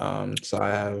 So I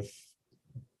have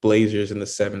Blazers in the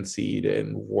 7th seed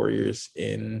and Warriors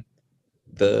in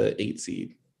the 8th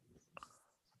seed.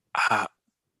 I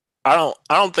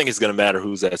don't think it's gonna matter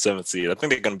who's at 7th seed. I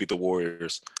think they're gonna beat the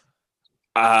Warriors.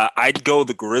 I'd go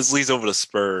the Grizzlies over the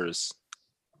Spurs.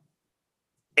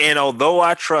 And although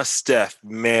I trust Steph,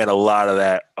 man, a lot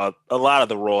of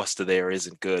the roster there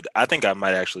isn't good. I think I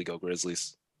might actually go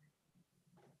Grizzlies.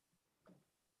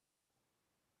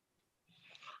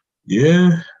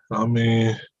 Yeah, I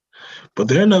mean, but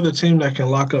they're another team that can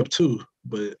lock up too.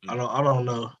 But I don't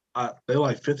know. They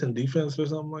like 5th in defense or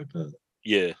something like that.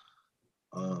 Yeah.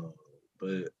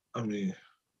 But I mean,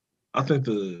 I think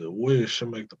the Warriors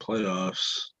should make the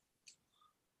playoffs.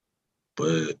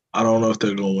 But I don't know if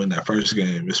they're gonna win that first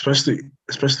game, especially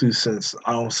since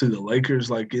I don't see the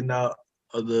Lakers like getting out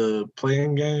of the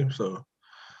playing game. So,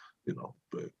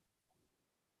 but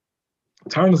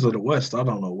in terms of the West, I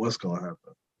don't know what's gonna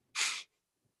happen.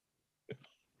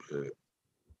 But,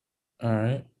 All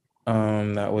right.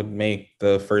 That would make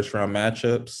the first round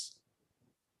matchups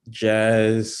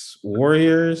Jazz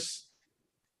Warriors.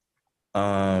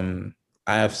 I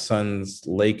have Suns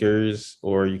Lakers,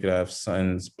 or you could have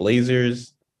Suns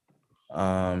Blazers.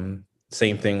 Same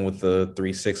thing with the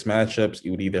 3-6 matchups.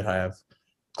 You would either have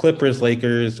Clippers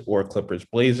Lakers or Clippers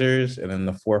Blazers, and then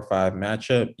the 4-5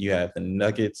 matchup you have the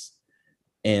Nuggets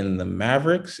and the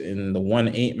Mavericks. In the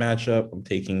 1-8 matchup, I'm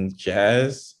taking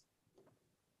Jazz.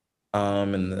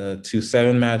 In the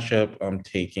 2-7 matchup, I'm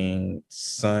taking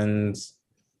Suns.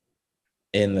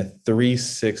 In the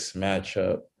 3-6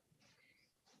 matchup,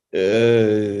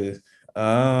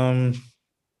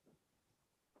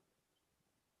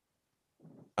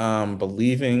 I'm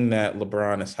believing that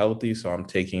LeBron is healthy, so I'm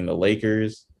taking the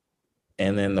Lakers.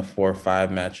 And then the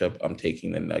 4-5 matchup, I'm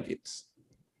taking the Nuggets.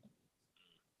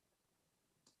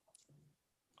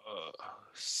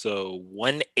 So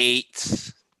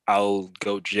 1-8, I'll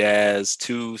go Jazz.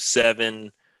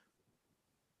 2-7.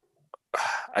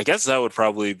 I guess that would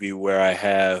probably be where I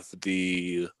have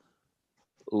the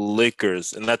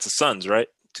Lakers, and that's the Suns, right?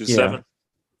 2-7.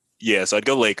 Yeah, so I'd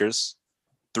go Lakers.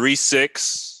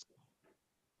 3-6,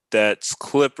 that's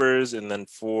Clippers, and then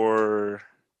 4-5,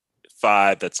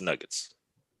 that's Nuggets.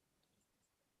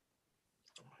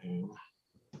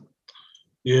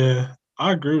 yeah,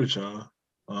 I agree with y'all.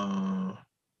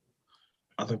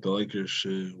 I think the Lakers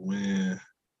should win,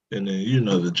 and then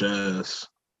the Jazz,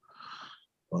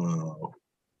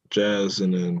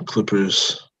 and then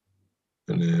Clippers,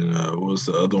 and then what was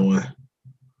the other one?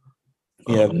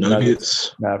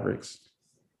 Nuggets, Mavericks.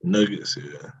 Nuggets.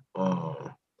 Yeah.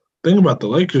 Thing about the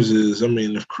Lakers is, I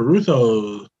mean, if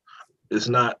Caruso is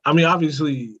not, I mean,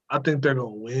 obviously, I think they're gonna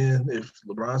win if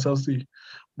LeBron's healthy,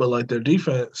 but like their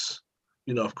defense,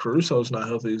 if Caruso's not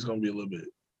healthy, it's gonna be a little bit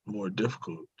more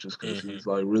difficult just because he's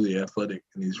like really athletic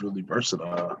and he's really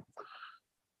versatile.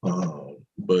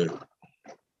 But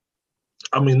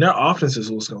I mean, their offense is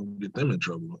what's gonna get them in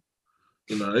trouble.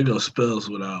 They go spells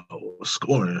without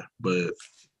scoring, but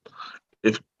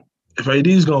if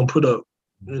AD's gonna put up,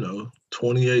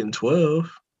 28 and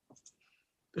 12,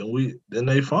 then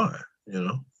they fine,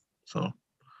 So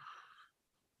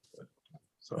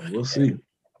we'll see.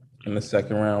 In the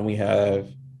second round, we have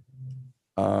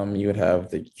you would have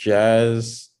the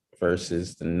Jazz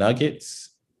versus the Nuggets.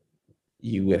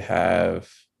 You would have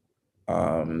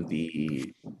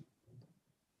the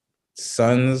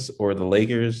Suns or the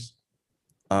Lakers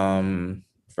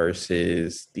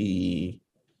versus the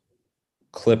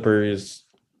Clippers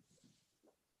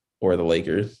or the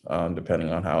Lakers,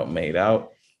 depending on how it made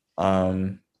out.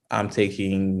 I'm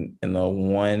taking in the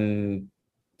 1-4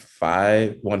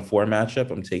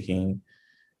 matchup, I'm taking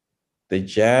the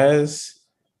Jazz,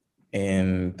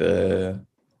 and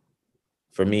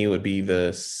for me it would be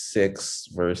the 6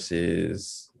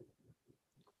 versus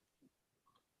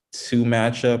 2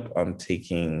 matchup. I'm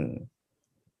taking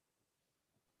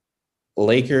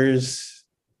Lakers,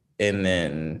 and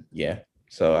then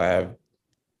so I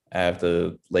have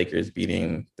the Lakers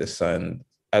beating the Suns.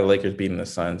 I have Lakers beating the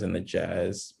Suns and the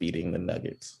Jazz beating the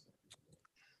Nuggets.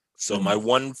 So my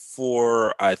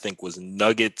 1-4, I think, was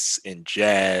Nuggets and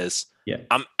Jazz. Yeah.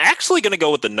 I'm actually going to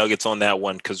go with the Nuggets on that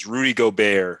one because Rudy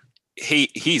Gobert,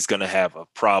 he's going to have a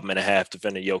problem and a half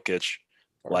defending Jokic.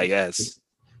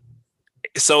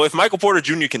 So if Michael Porter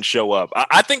Jr. can show up,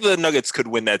 I think the Nuggets could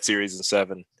win that series in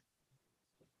 7.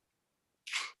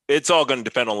 It's all going to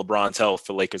depend on LeBron's health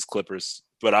for Lakers Clippers,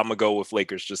 but I'm going to go with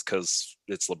Lakers just because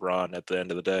it's LeBron at the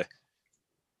end of the day.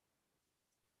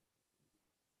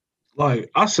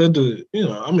 Like I said, if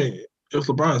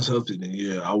LeBron's healthy,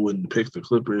 then I wouldn't pick the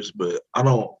Clippers, but I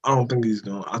don't think he's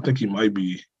going. I think he might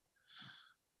be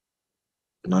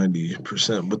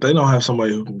 90%, but they don't have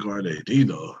somebody who can guard AD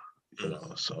though,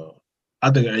 So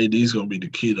I think AD is going to be the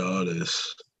key to all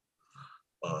this.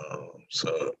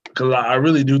 So because I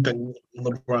really do think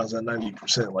LeBron's at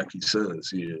 90%, like he says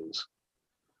he is.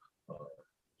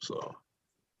 But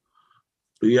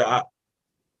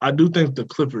I do think the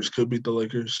Clippers could beat the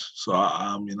Lakers. So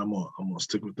I'm gonna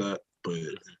stick with that. But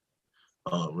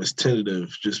it's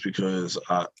tentative just because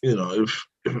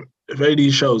if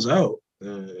AD shows out,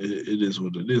 it is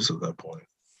what it is at that point.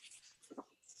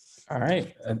 All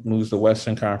right, that moves the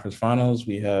Western Conference Finals.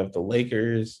 We have the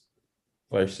Lakers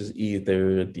versus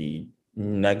either the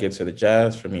Nuggets or the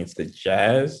Jazz. For me, it's the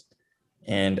Jazz,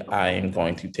 and I am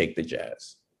going to take the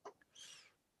Jazz.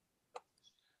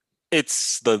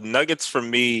 It's the Nuggets for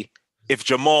me. If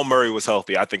Jamal Murray was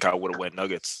healthy, I think I would have went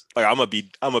Nuggets. Like I'm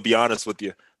gonna be honest with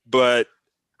you, but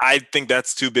I think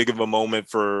that's too big of a moment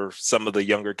for some of the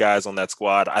younger guys on that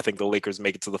squad. I think the Lakers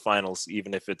make it to the finals,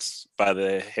 even if it's by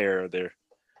the hair of their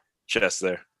chest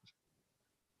there.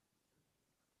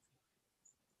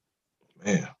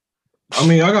 Man,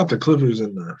 I got the Clippers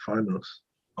in the finals.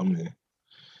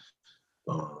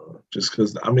 Just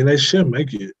because they should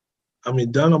make it.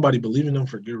 Don't nobody believe in them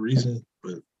for good reason,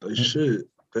 but they should.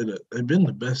 They've been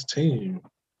the best team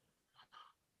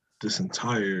this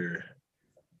entire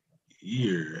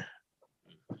year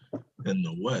in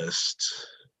the West.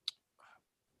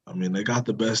 They got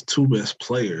the 2 best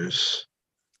players.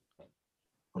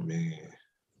 I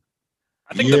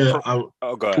think go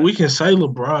ahead. We can say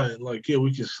LeBron, we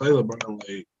can say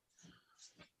LeBron,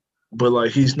 but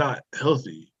he's not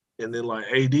healthy. And then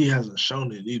AD hasn't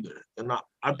shown it either. And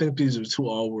I think these are 2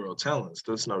 all-world talents.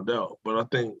 That's no doubt. But I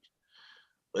think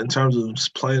in terms of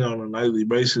playing on a nightly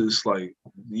basis,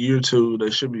 year 2, they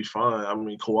should be fine.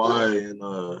 Kawhi and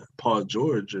Paul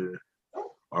George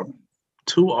are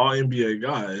 2 all-NBA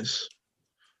guys.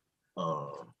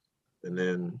 And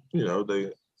then,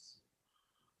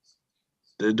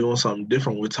 they're doing something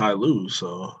different with Ty Lue.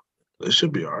 So they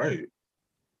should be all right.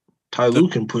 Ty Lue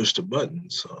can push the button,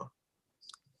 so.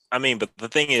 But the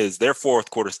thing is, their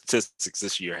fourth quarter statistics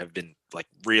this year have been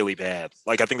really bad.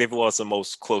 I think they've lost the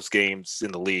most close games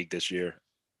in the league this year.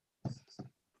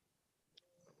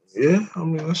 Yeah,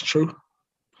 that's true.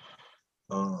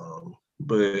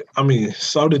 But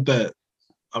so did that.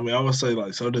 I would say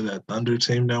so did that Thunder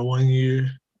team that one year.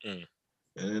 And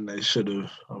then they should have.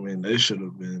 They should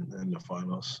have been in the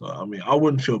finals. So I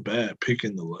wouldn't feel bad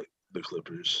picking the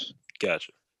Clippers.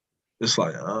 Gotcha. It's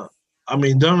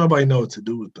don't nobody know what to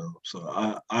do with them. So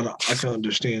I can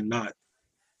understand not,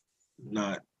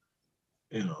 and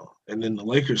then the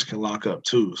Lakers can lock up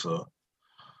too. So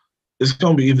it's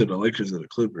gonna be either the Lakers or the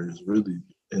Clippers really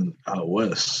out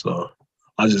west. So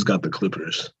I just got the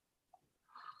Clippers.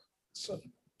 So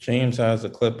James has the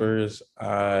Clippers.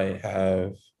 I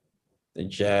have the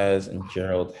Jazz, and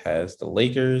Gerald has the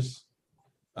Lakers.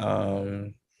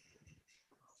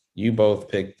 You both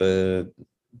picked the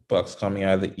Bucks coming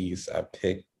out of the East. I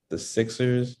picked the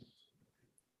Sixers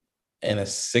in a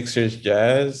Sixers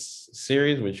Jazz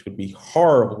series, which would be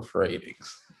horrible for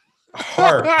ratings.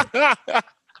 Horrible.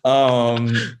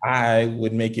 I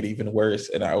would make it even worse,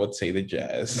 and I would say the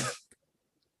Jazz.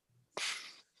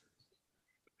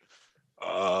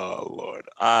 Oh Lord.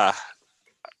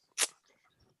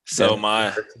 So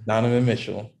my Donovan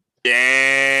Mitchell.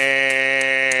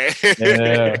 Yeah.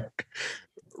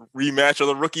 Rematch of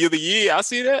the Rookie of the Year. I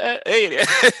see that. Hey.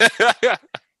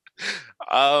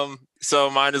 So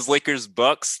mine is Lakers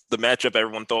Bucks, the matchup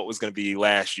everyone thought was going to be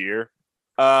last year.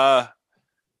 Yeah,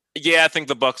 I think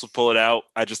the Bucks will pull it out.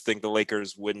 I just think the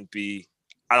Lakers wouldn't be.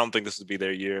 I don't think this would be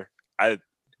their year.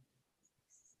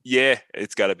 Yeah,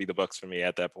 it's got to be the Bucks for me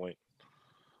at that point.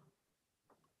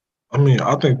 I mean,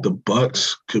 I think the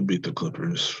Bucks could beat the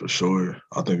Clippers for sure.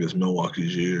 I think it's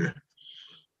Milwaukee's year.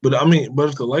 But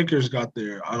if the Lakers got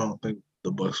there, I don't think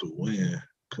the Bucks would win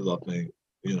because I think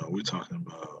we're talking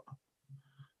about.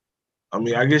 I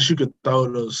mean, I guess you could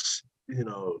throw those,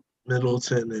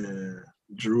 Middleton and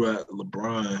Drew at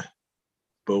LeBron,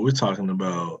 but we're talking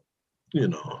about,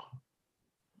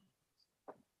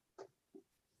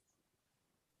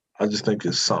 I just think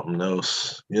it's something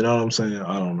else. You know what I'm saying?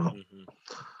 I don't know. Mm-hmm.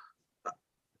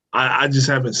 I just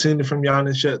haven't seen it from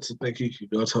Giannis yet to think he could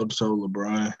go toe to toe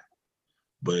LeBron.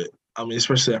 But I mean,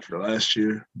 especially after last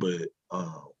year, but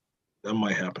that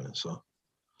might happen. So,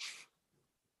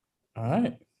 All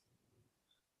right.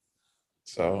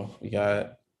 So we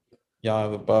got y'all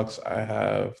have the Bucks. I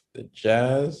have the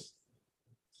Jazz.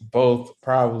 Both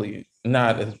probably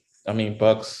not as. I mean,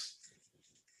 Bucks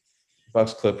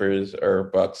Clippers or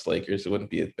Bucks Lakers. It wouldn't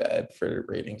be as bad for the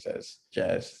ratings as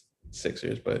Jazz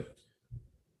Sixers, but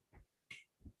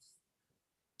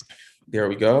there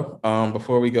we go.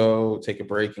 Before we go, take a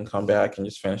break and come back and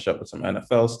just finish up with some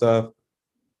NFL stuff.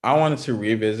 I wanted to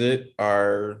revisit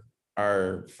our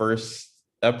first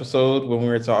episode when we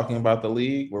were talking about the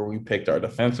league, where we picked our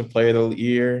defensive player of the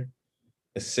year,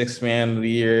 the sixth man of the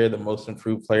year, the most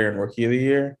improved player and rookie of the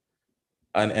year,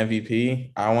 an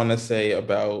MVP. I want to say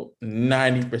about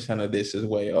 90% of this is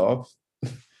way off.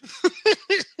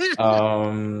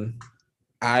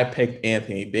 I picked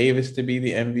Anthony Davis to be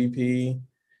the MVP.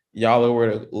 Y'all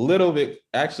were a little bit,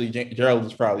 actually, Gerald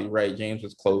was probably right. James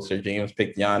was closer. James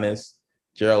picked Giannis.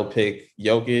 Gerald picked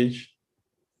Jokic.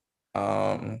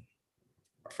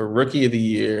 For rookie of the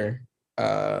year,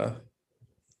 I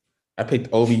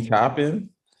picked Obi Toppin.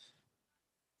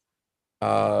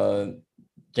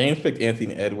 James picked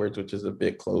Anthony Edwards, which is a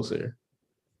bit closer.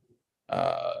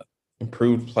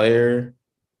 Improved player,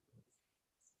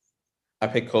 I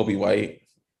picked Kobe White.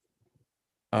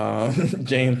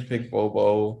 James picked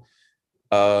Bobo.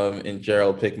 And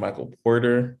Gerald picked Michael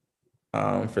Porter.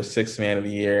 For sixth man of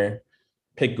the year,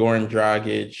 picked Goran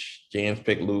Dragic. James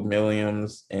picked Lou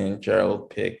Williams, and Gerald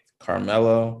picked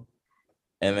Carmelo.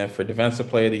 And then for defensive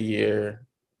player of the year,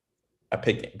 I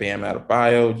picked Bam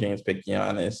Adebayo. James picked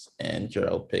Giannis, and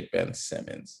Gerald picked Ben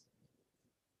Simmons.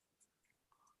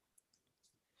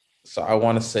 So I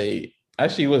want to say,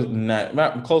 actually, it was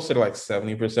not closer to like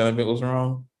 70% of it was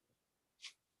wrong,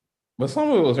 but some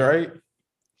of it was right.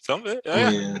 Some of it, yeah.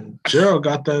 Man, Gerald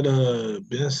got that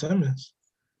Ben Simmons.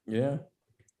 Yeah.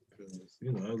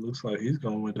 It looks like he's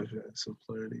going with defensive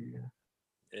player of the year.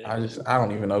 Yeah. I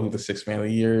don't even know who the sixth man of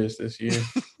the year is this year.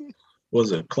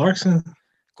 Was it Clarkson?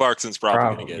 Clarkson's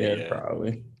probably gonna get it. Yeah,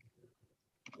 probably.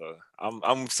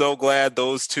 I'm so glad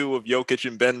those two of Jokic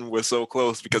and Ben were so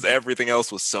close because everything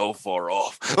else was so far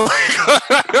off.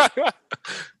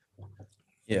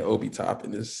 Yeah, Obi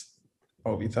Toppin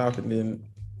didn't.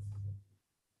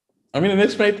 I mean, the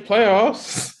Knicks made the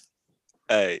playoffs.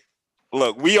 Hey,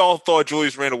 look, we all thought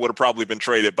Julius Randle would have probably been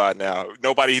traded by now.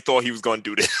 Nobody thought he was going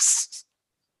to do this.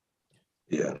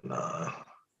 Yeah, nah.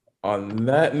 On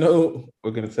that note,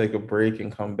 we're going to take a break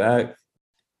and come back.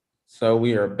 So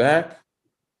we are back.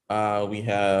 We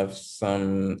have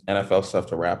some NFL stuff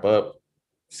to wrap up.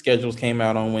 Schedules came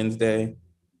out on Wednesday.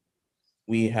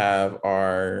 We have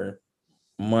our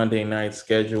Monday night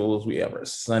schedules. We have our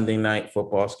Sunday night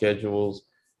football schedules.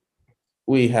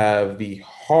 We have the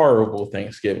horrible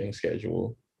Thanksgiving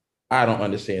schedule. I don't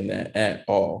understand that at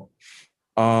all.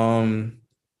 But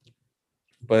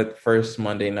first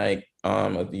Monday night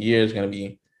of the year is going to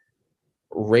be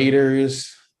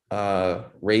Raiders,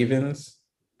 Ravens.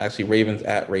 Actually, Ravens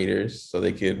at Raiders, so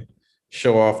they could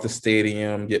show off the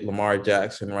stadium, get Lamar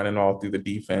Jackson running all through the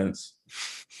defense.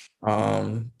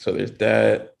 So there's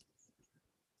that.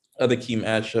 Other key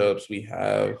matchups we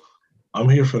have. I'm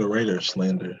here for the Raiders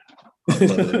slander.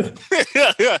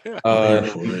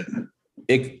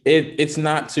 It's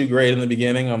not too great in the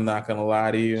beginning. I'm not gonna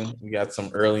lie to you. We got some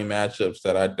early matchups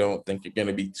that I don't think are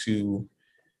gonna be too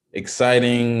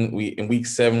exciting. In week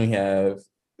 7 we have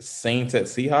Saints at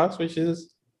Seahawks, which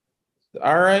is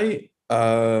all right.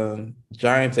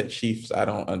 Giants at Chiefs. I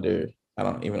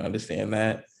don't even understand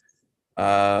that.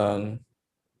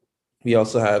 We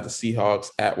also have the Seahawks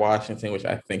at Washington, which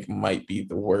I think might be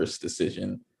the worst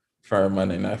decision for a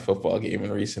Monday Night Football game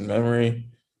in recent memory.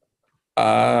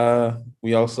 But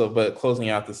closing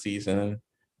out the season,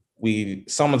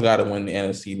 someone's got to win the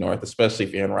NFC North, especially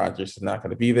if Aaron Rodgers is not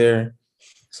going to be there.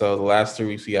 So the last 3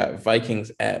 weeks we got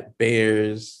Vikings at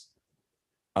Bears.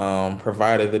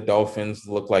 Provided the Dolphins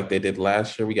look like they did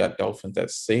last year, we got Dolphins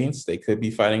at Saints. They could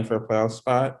be fighting for a playoff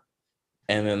spot.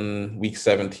 And then week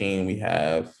 17 we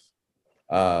have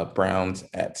Browns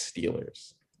at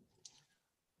Steelers.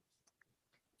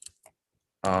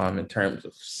 In terms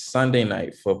of Sunday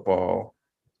night football,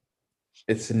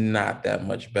 it's not that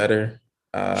much better.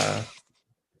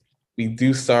 We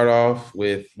do start off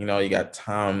with, you got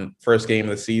first game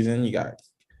of the season. You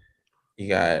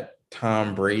got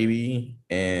Tom Brady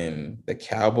and the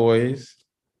Cowboys.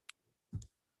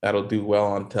 That'll do well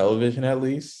on television at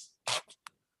least.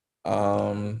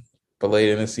 But late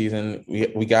in the season,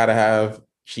 we got to have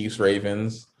Chiefs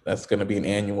Ravens. That's going to be an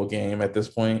annual game at this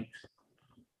point.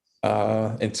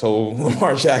 Until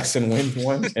Lamar Jackson wins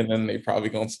one, and then they probably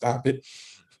gonna stop it.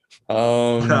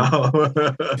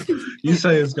 You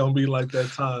say it's gonna be like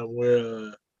that time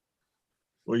where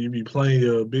you be playing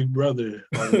your big brother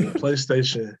on the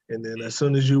PlayStation, and then as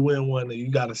soon as you win one,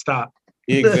 you gotta stop.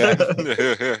 Exactly.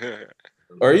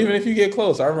 Or even if you get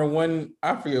close. I remember when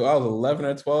I was 11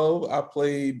 or 12, I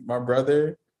played my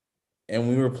brother, and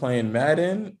we were playing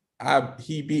Madden.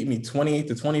 He beat me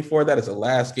 28-24. That is the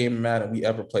last game of Madden we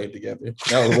ever played together.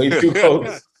 That was way too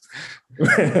close.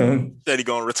 Said he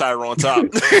gonna retire on top.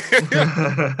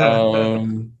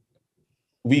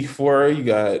 Week 4, you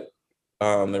got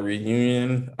the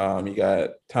reunion. You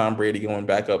got Tom Brady going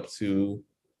back up to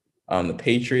the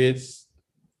Patriots.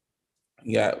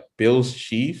 You got Bills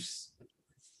Chiefs.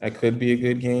 That could be a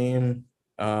good game.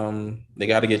 They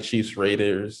got to get Chiefs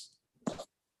Raiders.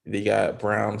 They got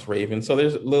Browns Ravens. So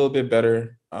there's a little bit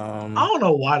better. I don't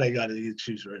know why they got to get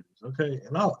Chiefs Raiders. Okay,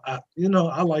 and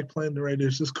I like playing the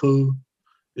Raiders. It's cool.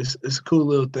 It's a cool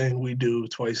little thing we do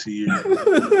twice a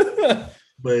year.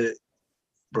 But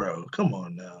bro, come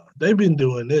on now. They've been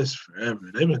doing this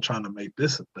forever. They've been trying to make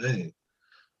this a thing.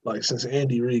 Like since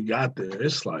Andy Reid got there,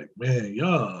 it's like, man,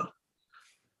 y'all.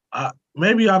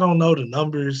 Maybe I don't know the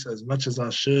numbers as much as I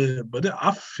should, but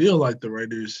I feel like the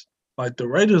Raiders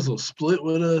will split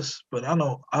with us, but I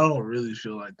don't really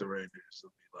feel like the Raiders will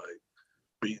be like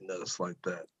beating us like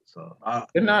that. So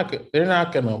they're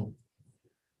not gonna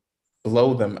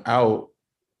blow them out,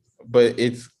 but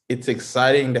it's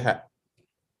exciting to have.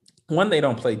 One, they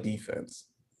don't play defense.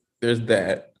 There's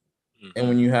that. And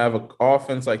when you have an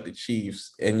offense like the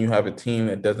Chiefs and you have a team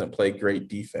that doesn't play great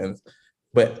defense,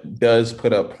 but does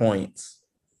put up points,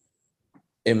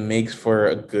 it makes for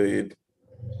a good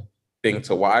thing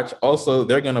to watch. Also,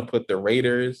 they're going to put the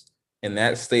Raiders in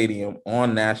that stadium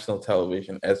on national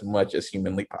television as much as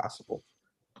humanly possible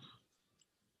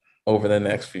over the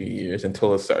next few years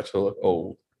until it starts to look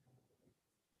old.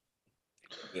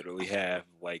 Literally have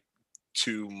like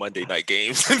 2 Monday night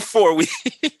games in 4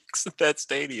 weeks at that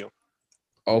stadium.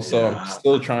 Also, I'm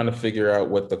still trying to figure out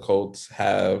what the Colts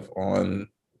have on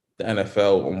the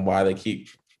NFL and why they keep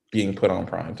being put on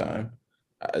primetime.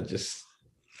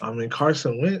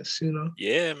 Carson Wentz,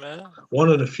 Yeah, man. One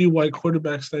of the few white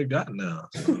quarterbacks they got now.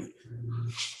 So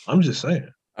I'm just saying.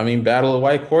 Battle of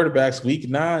white quarterbacks, week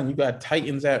 9, you got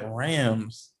Titans at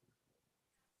Rams.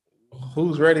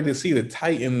 Who's ready to see the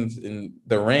Titans and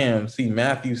the Rams, see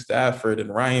Matthew Stafford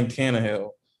and Ryan Tannehill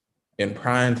in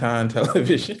primetime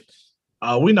television?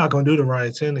 We're not going to do the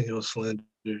Ryan Tannehill slander,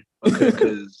 okay,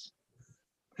 because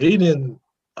he didn't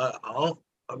I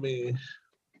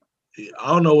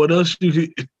don't know what else you're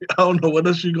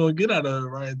gonna get out of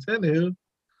Ryan Tannehill.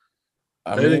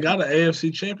 They got an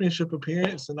AFC Championship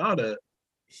appearance and all that.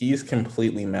 He's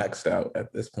completely maxed out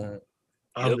at this point.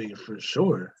 For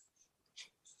sure.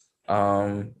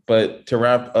 But to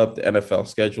wrap up the NFL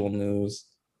schedule news,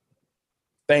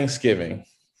 Thanksgiving,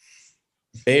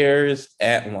 Bears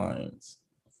at Lions,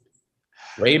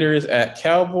 Raiders at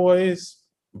Cowboys,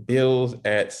 Bills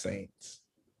at Saints.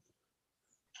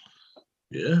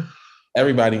 Yeah.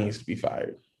 Everybody needs to be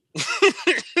fired.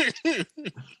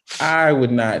 I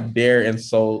would not dare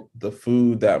insult the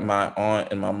food that my aunt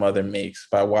and my mother makes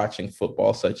by watching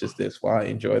football such as this while I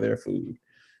enjoy their food.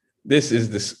 This is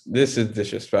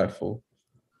disrespectful.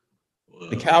 Well,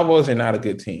 the Cowboys are not a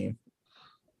good team.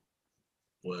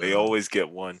 Well, they always get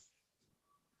one.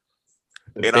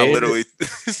 The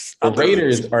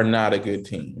Raiders are not a good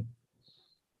team.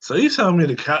 So you telling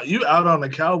me you out on the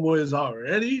Cowboys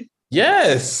already?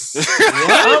 Yes.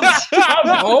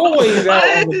 I'm always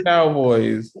out on the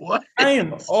Cowboys. What? I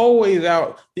am always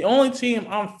out. The only team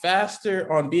I'm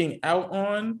faster on being out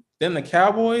on than the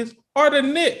Cowboys are the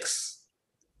Knicks.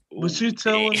 But you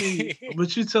telling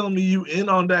me you in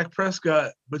on Dak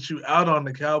Prescott, but you out on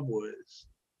the Cowboys.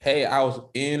 hey, I was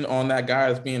in on that guy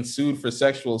that's being sued for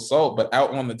sexual assault, but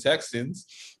out on the Texans.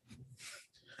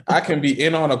 I can be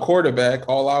in on a quarterback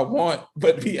all I want,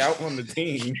 but be out on the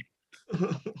team.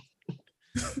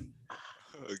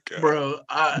 Okay. Bro,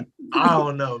 I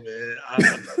don't know, man.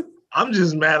 I'm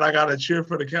just mad I gotta cheer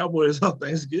for the Cowboys on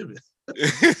Thanksgiving.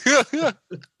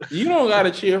 You don't gotta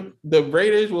cheer. The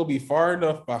Raiders will be far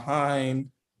enough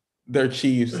behind their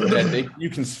Chiefs that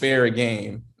you can spare a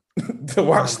game to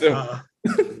watch them.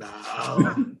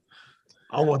 Nah,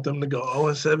 I want them to go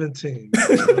 0-17.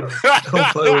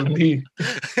 Don't play with me.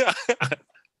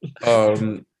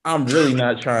 I'm really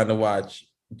not trying to watch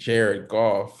Jared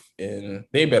Goff, and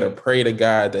they better pray to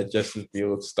God that Justin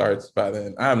Fields starts by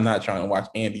then. I'm not trying to watch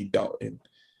Andy Dalton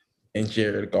and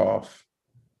Jared Goff.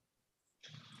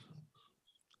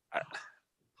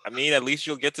 I mean, at least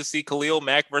you'll get to see Khalil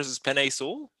Mack versus Penei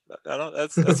Sewell.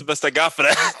 That's the best I got for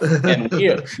that. And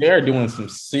yeah, they're doing some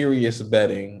serious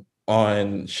betting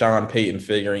on Sean Payton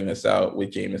figuring this out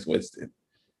with Jameis Winston,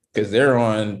 because they're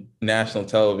on national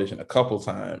television a couple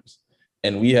times,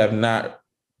 and we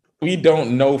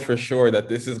don't know for sure that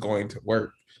this is going to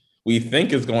work. We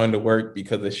think it's going to work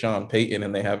because it's Sean Payton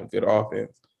and they have a good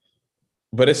offense,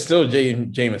 but it's still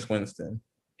Jameis Winston.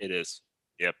 It is.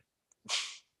 Yep.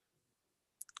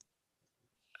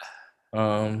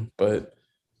 But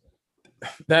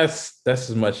that's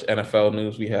as much NFL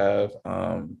news we have.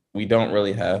 We don't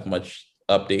really have much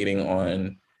updating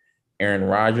on Aaron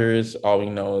Rodgers. All we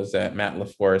know is that Matt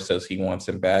LaFleur says he wants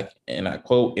him back, and I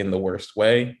quote, in the worst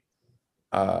way.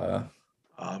 Oh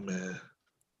man.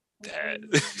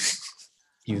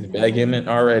 He's begging it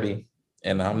already,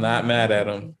 and I'm not mad at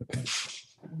him.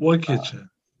 What kitchen?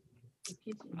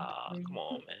 Come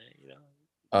on, man. You know,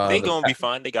 they gonna be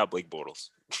fine. They got Blake Bortles.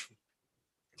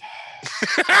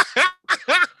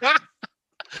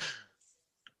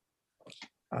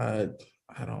 I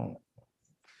don't.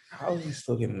 How is he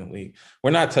still getting in the league?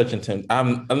 We're not touching Tim.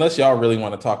 Unless y'all really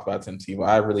want to talk about Tim Tebow.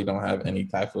 I really don't have any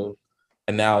type of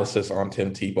analysis on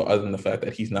Tim Tebow other than the fact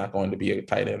that he's not going to be a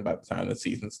tight end by the time the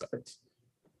season starts.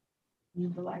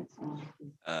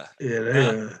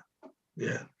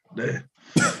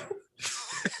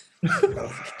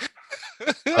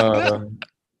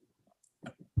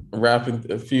 Wrapping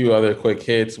a few other quick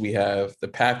hits, we have the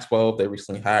Pac-12. They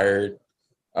recently hired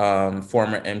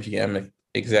former MGM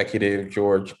executive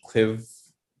George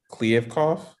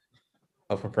Kliavkoff.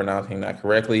 If I'm pronouncing that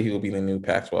correctly, he will be the new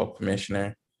Pac-12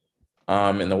 commissioner.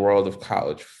 In the world of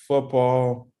college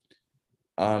football,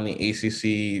 the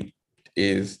ACC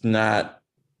is not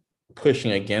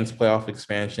pushing against playoff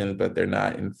expansion, but they're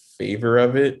not in favor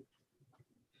of it.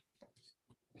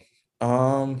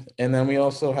 And then we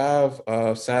also have,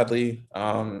 sadly,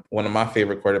 one of my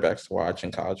favorite quarterbacks to watch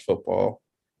in college football.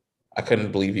 I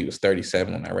couldn't believe he was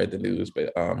 37 when I read the news,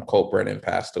 but Colt Brennan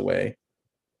passed away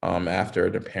after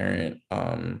an apparent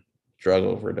drug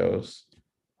overdose.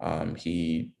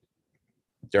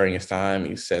 During his time,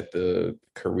 he set the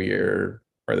career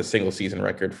or the single season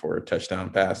record for touchdown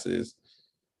passes.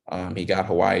 He got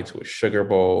Hawaii to a Sugar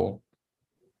Bowl.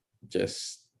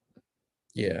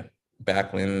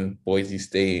 Back when Boise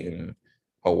State and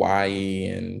Hawaii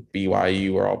and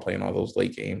BYU were all playing all those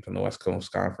late games in the West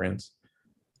Coast Conference.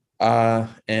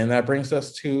 And that brings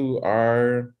us to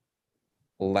our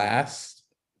last,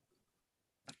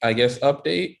 I guess,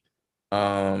 update.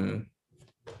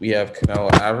 We have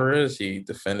Canelo Alvarez. He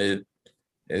defended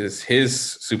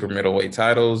his super middleweight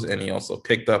titles, and he also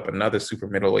picked up another super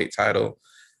middleweight title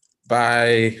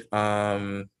by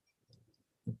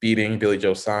beating Billy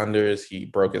Joe Saunders. He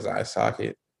broke his eye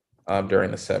socket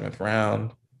during the 7th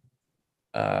round.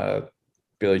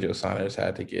 Billy Joe Saunders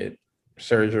had to get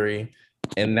surgery,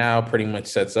 and now pretty much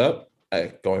sets up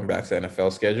going back to the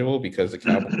NFL schedule because the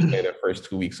Cowboys play their first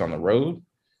 2 weeks on the road.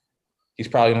 He's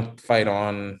probably going to fight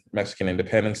on Mexican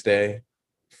Independence Day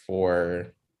for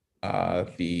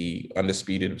the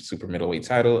undisputed super middleweight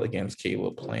title against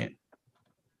Caleb Plant.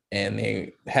 And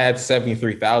they had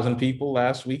 73,000 people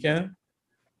last weekend.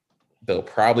 They'll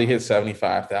probably hit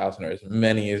 75,000 or as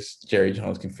many as Jerry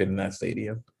Jones can fit in that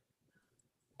stadium.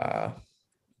 But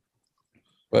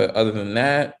other than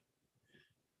that,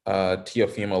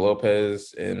 Teofimo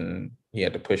Lopez, and he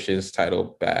had to push his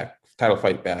title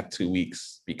fight back 2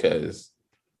 weeks because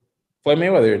Floyd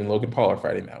Mayweather and Logan Paul are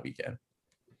fighting that weekend.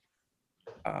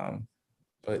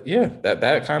 But yeah,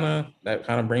 that kind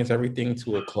of brings everything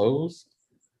to a close.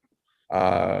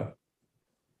 Playoffs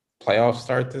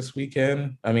start this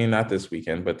weekend. I mean, not this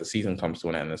weekend, but the season comes to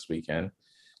an end this weekend.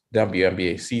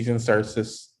 WNBA season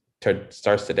starts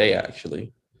today,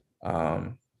 actually.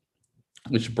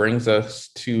 Which brings us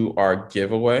to our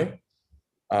giveaway.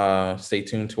 Stay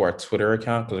tuned to our Twitter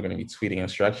account because we're going to be tweeting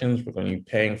instructions. We're going to be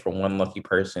paying for one lucky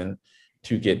person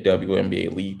to get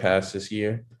WNBA League Pass this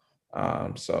year.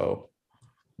 So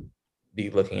be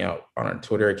looking out on our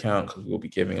Twitter account because we'll be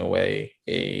giving away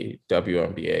a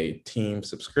WNBA team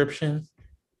subscription.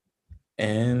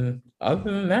 And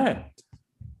other than that,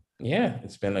 yeah,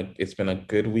 it's been a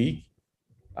good week.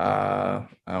 I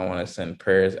want to send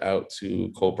prayers out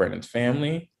to Cole Brennan's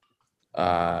family.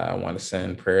 I want to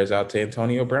send prayers out to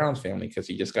Antonio Brown's family because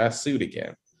he just got sued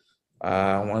again.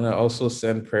 I want to also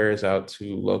send prayers out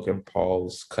to Logan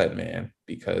Paul's cut man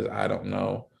because I don't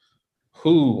know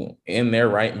who in their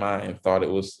right mind thought it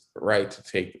was right to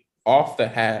take off the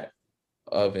hat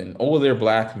of an older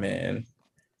Black man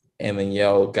and then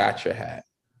yell, "Got your hat."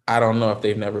 I don't know if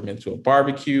they've never been to a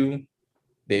barbecue.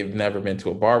 They've never been to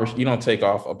a barbershop. You don't take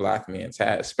off a Black man's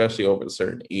hat, especially over a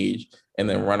certain age, and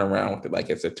then run around with it like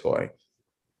it's a toy.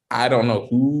 I don't know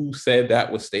who said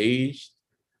that was staged,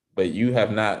 but you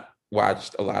have not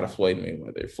watched a lot of Floyd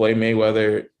Mayweather. Floyd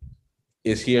Mayweather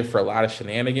is here for a lot of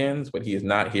shenanigans, but he is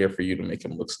not here for you to make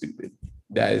him look stupid.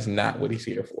 That is not what he's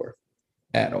here for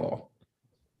at all.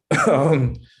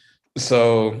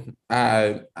 So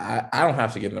I don't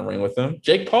have to get in the ring with him.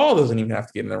 Jake Paul doesn't even have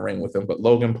to get in the ring with him, but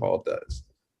Logan Paul does.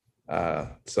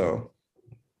 So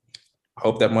I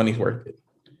hope that money's worth it.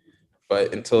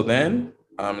 But until then,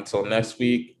 until next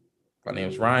week, my name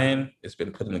is Ryan. It's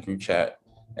been put in the group chat,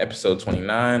 episode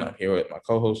 29. I'm here with my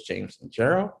co-host, James and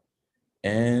Gerald.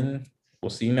 And we'll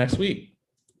see you next week.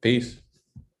 Peace.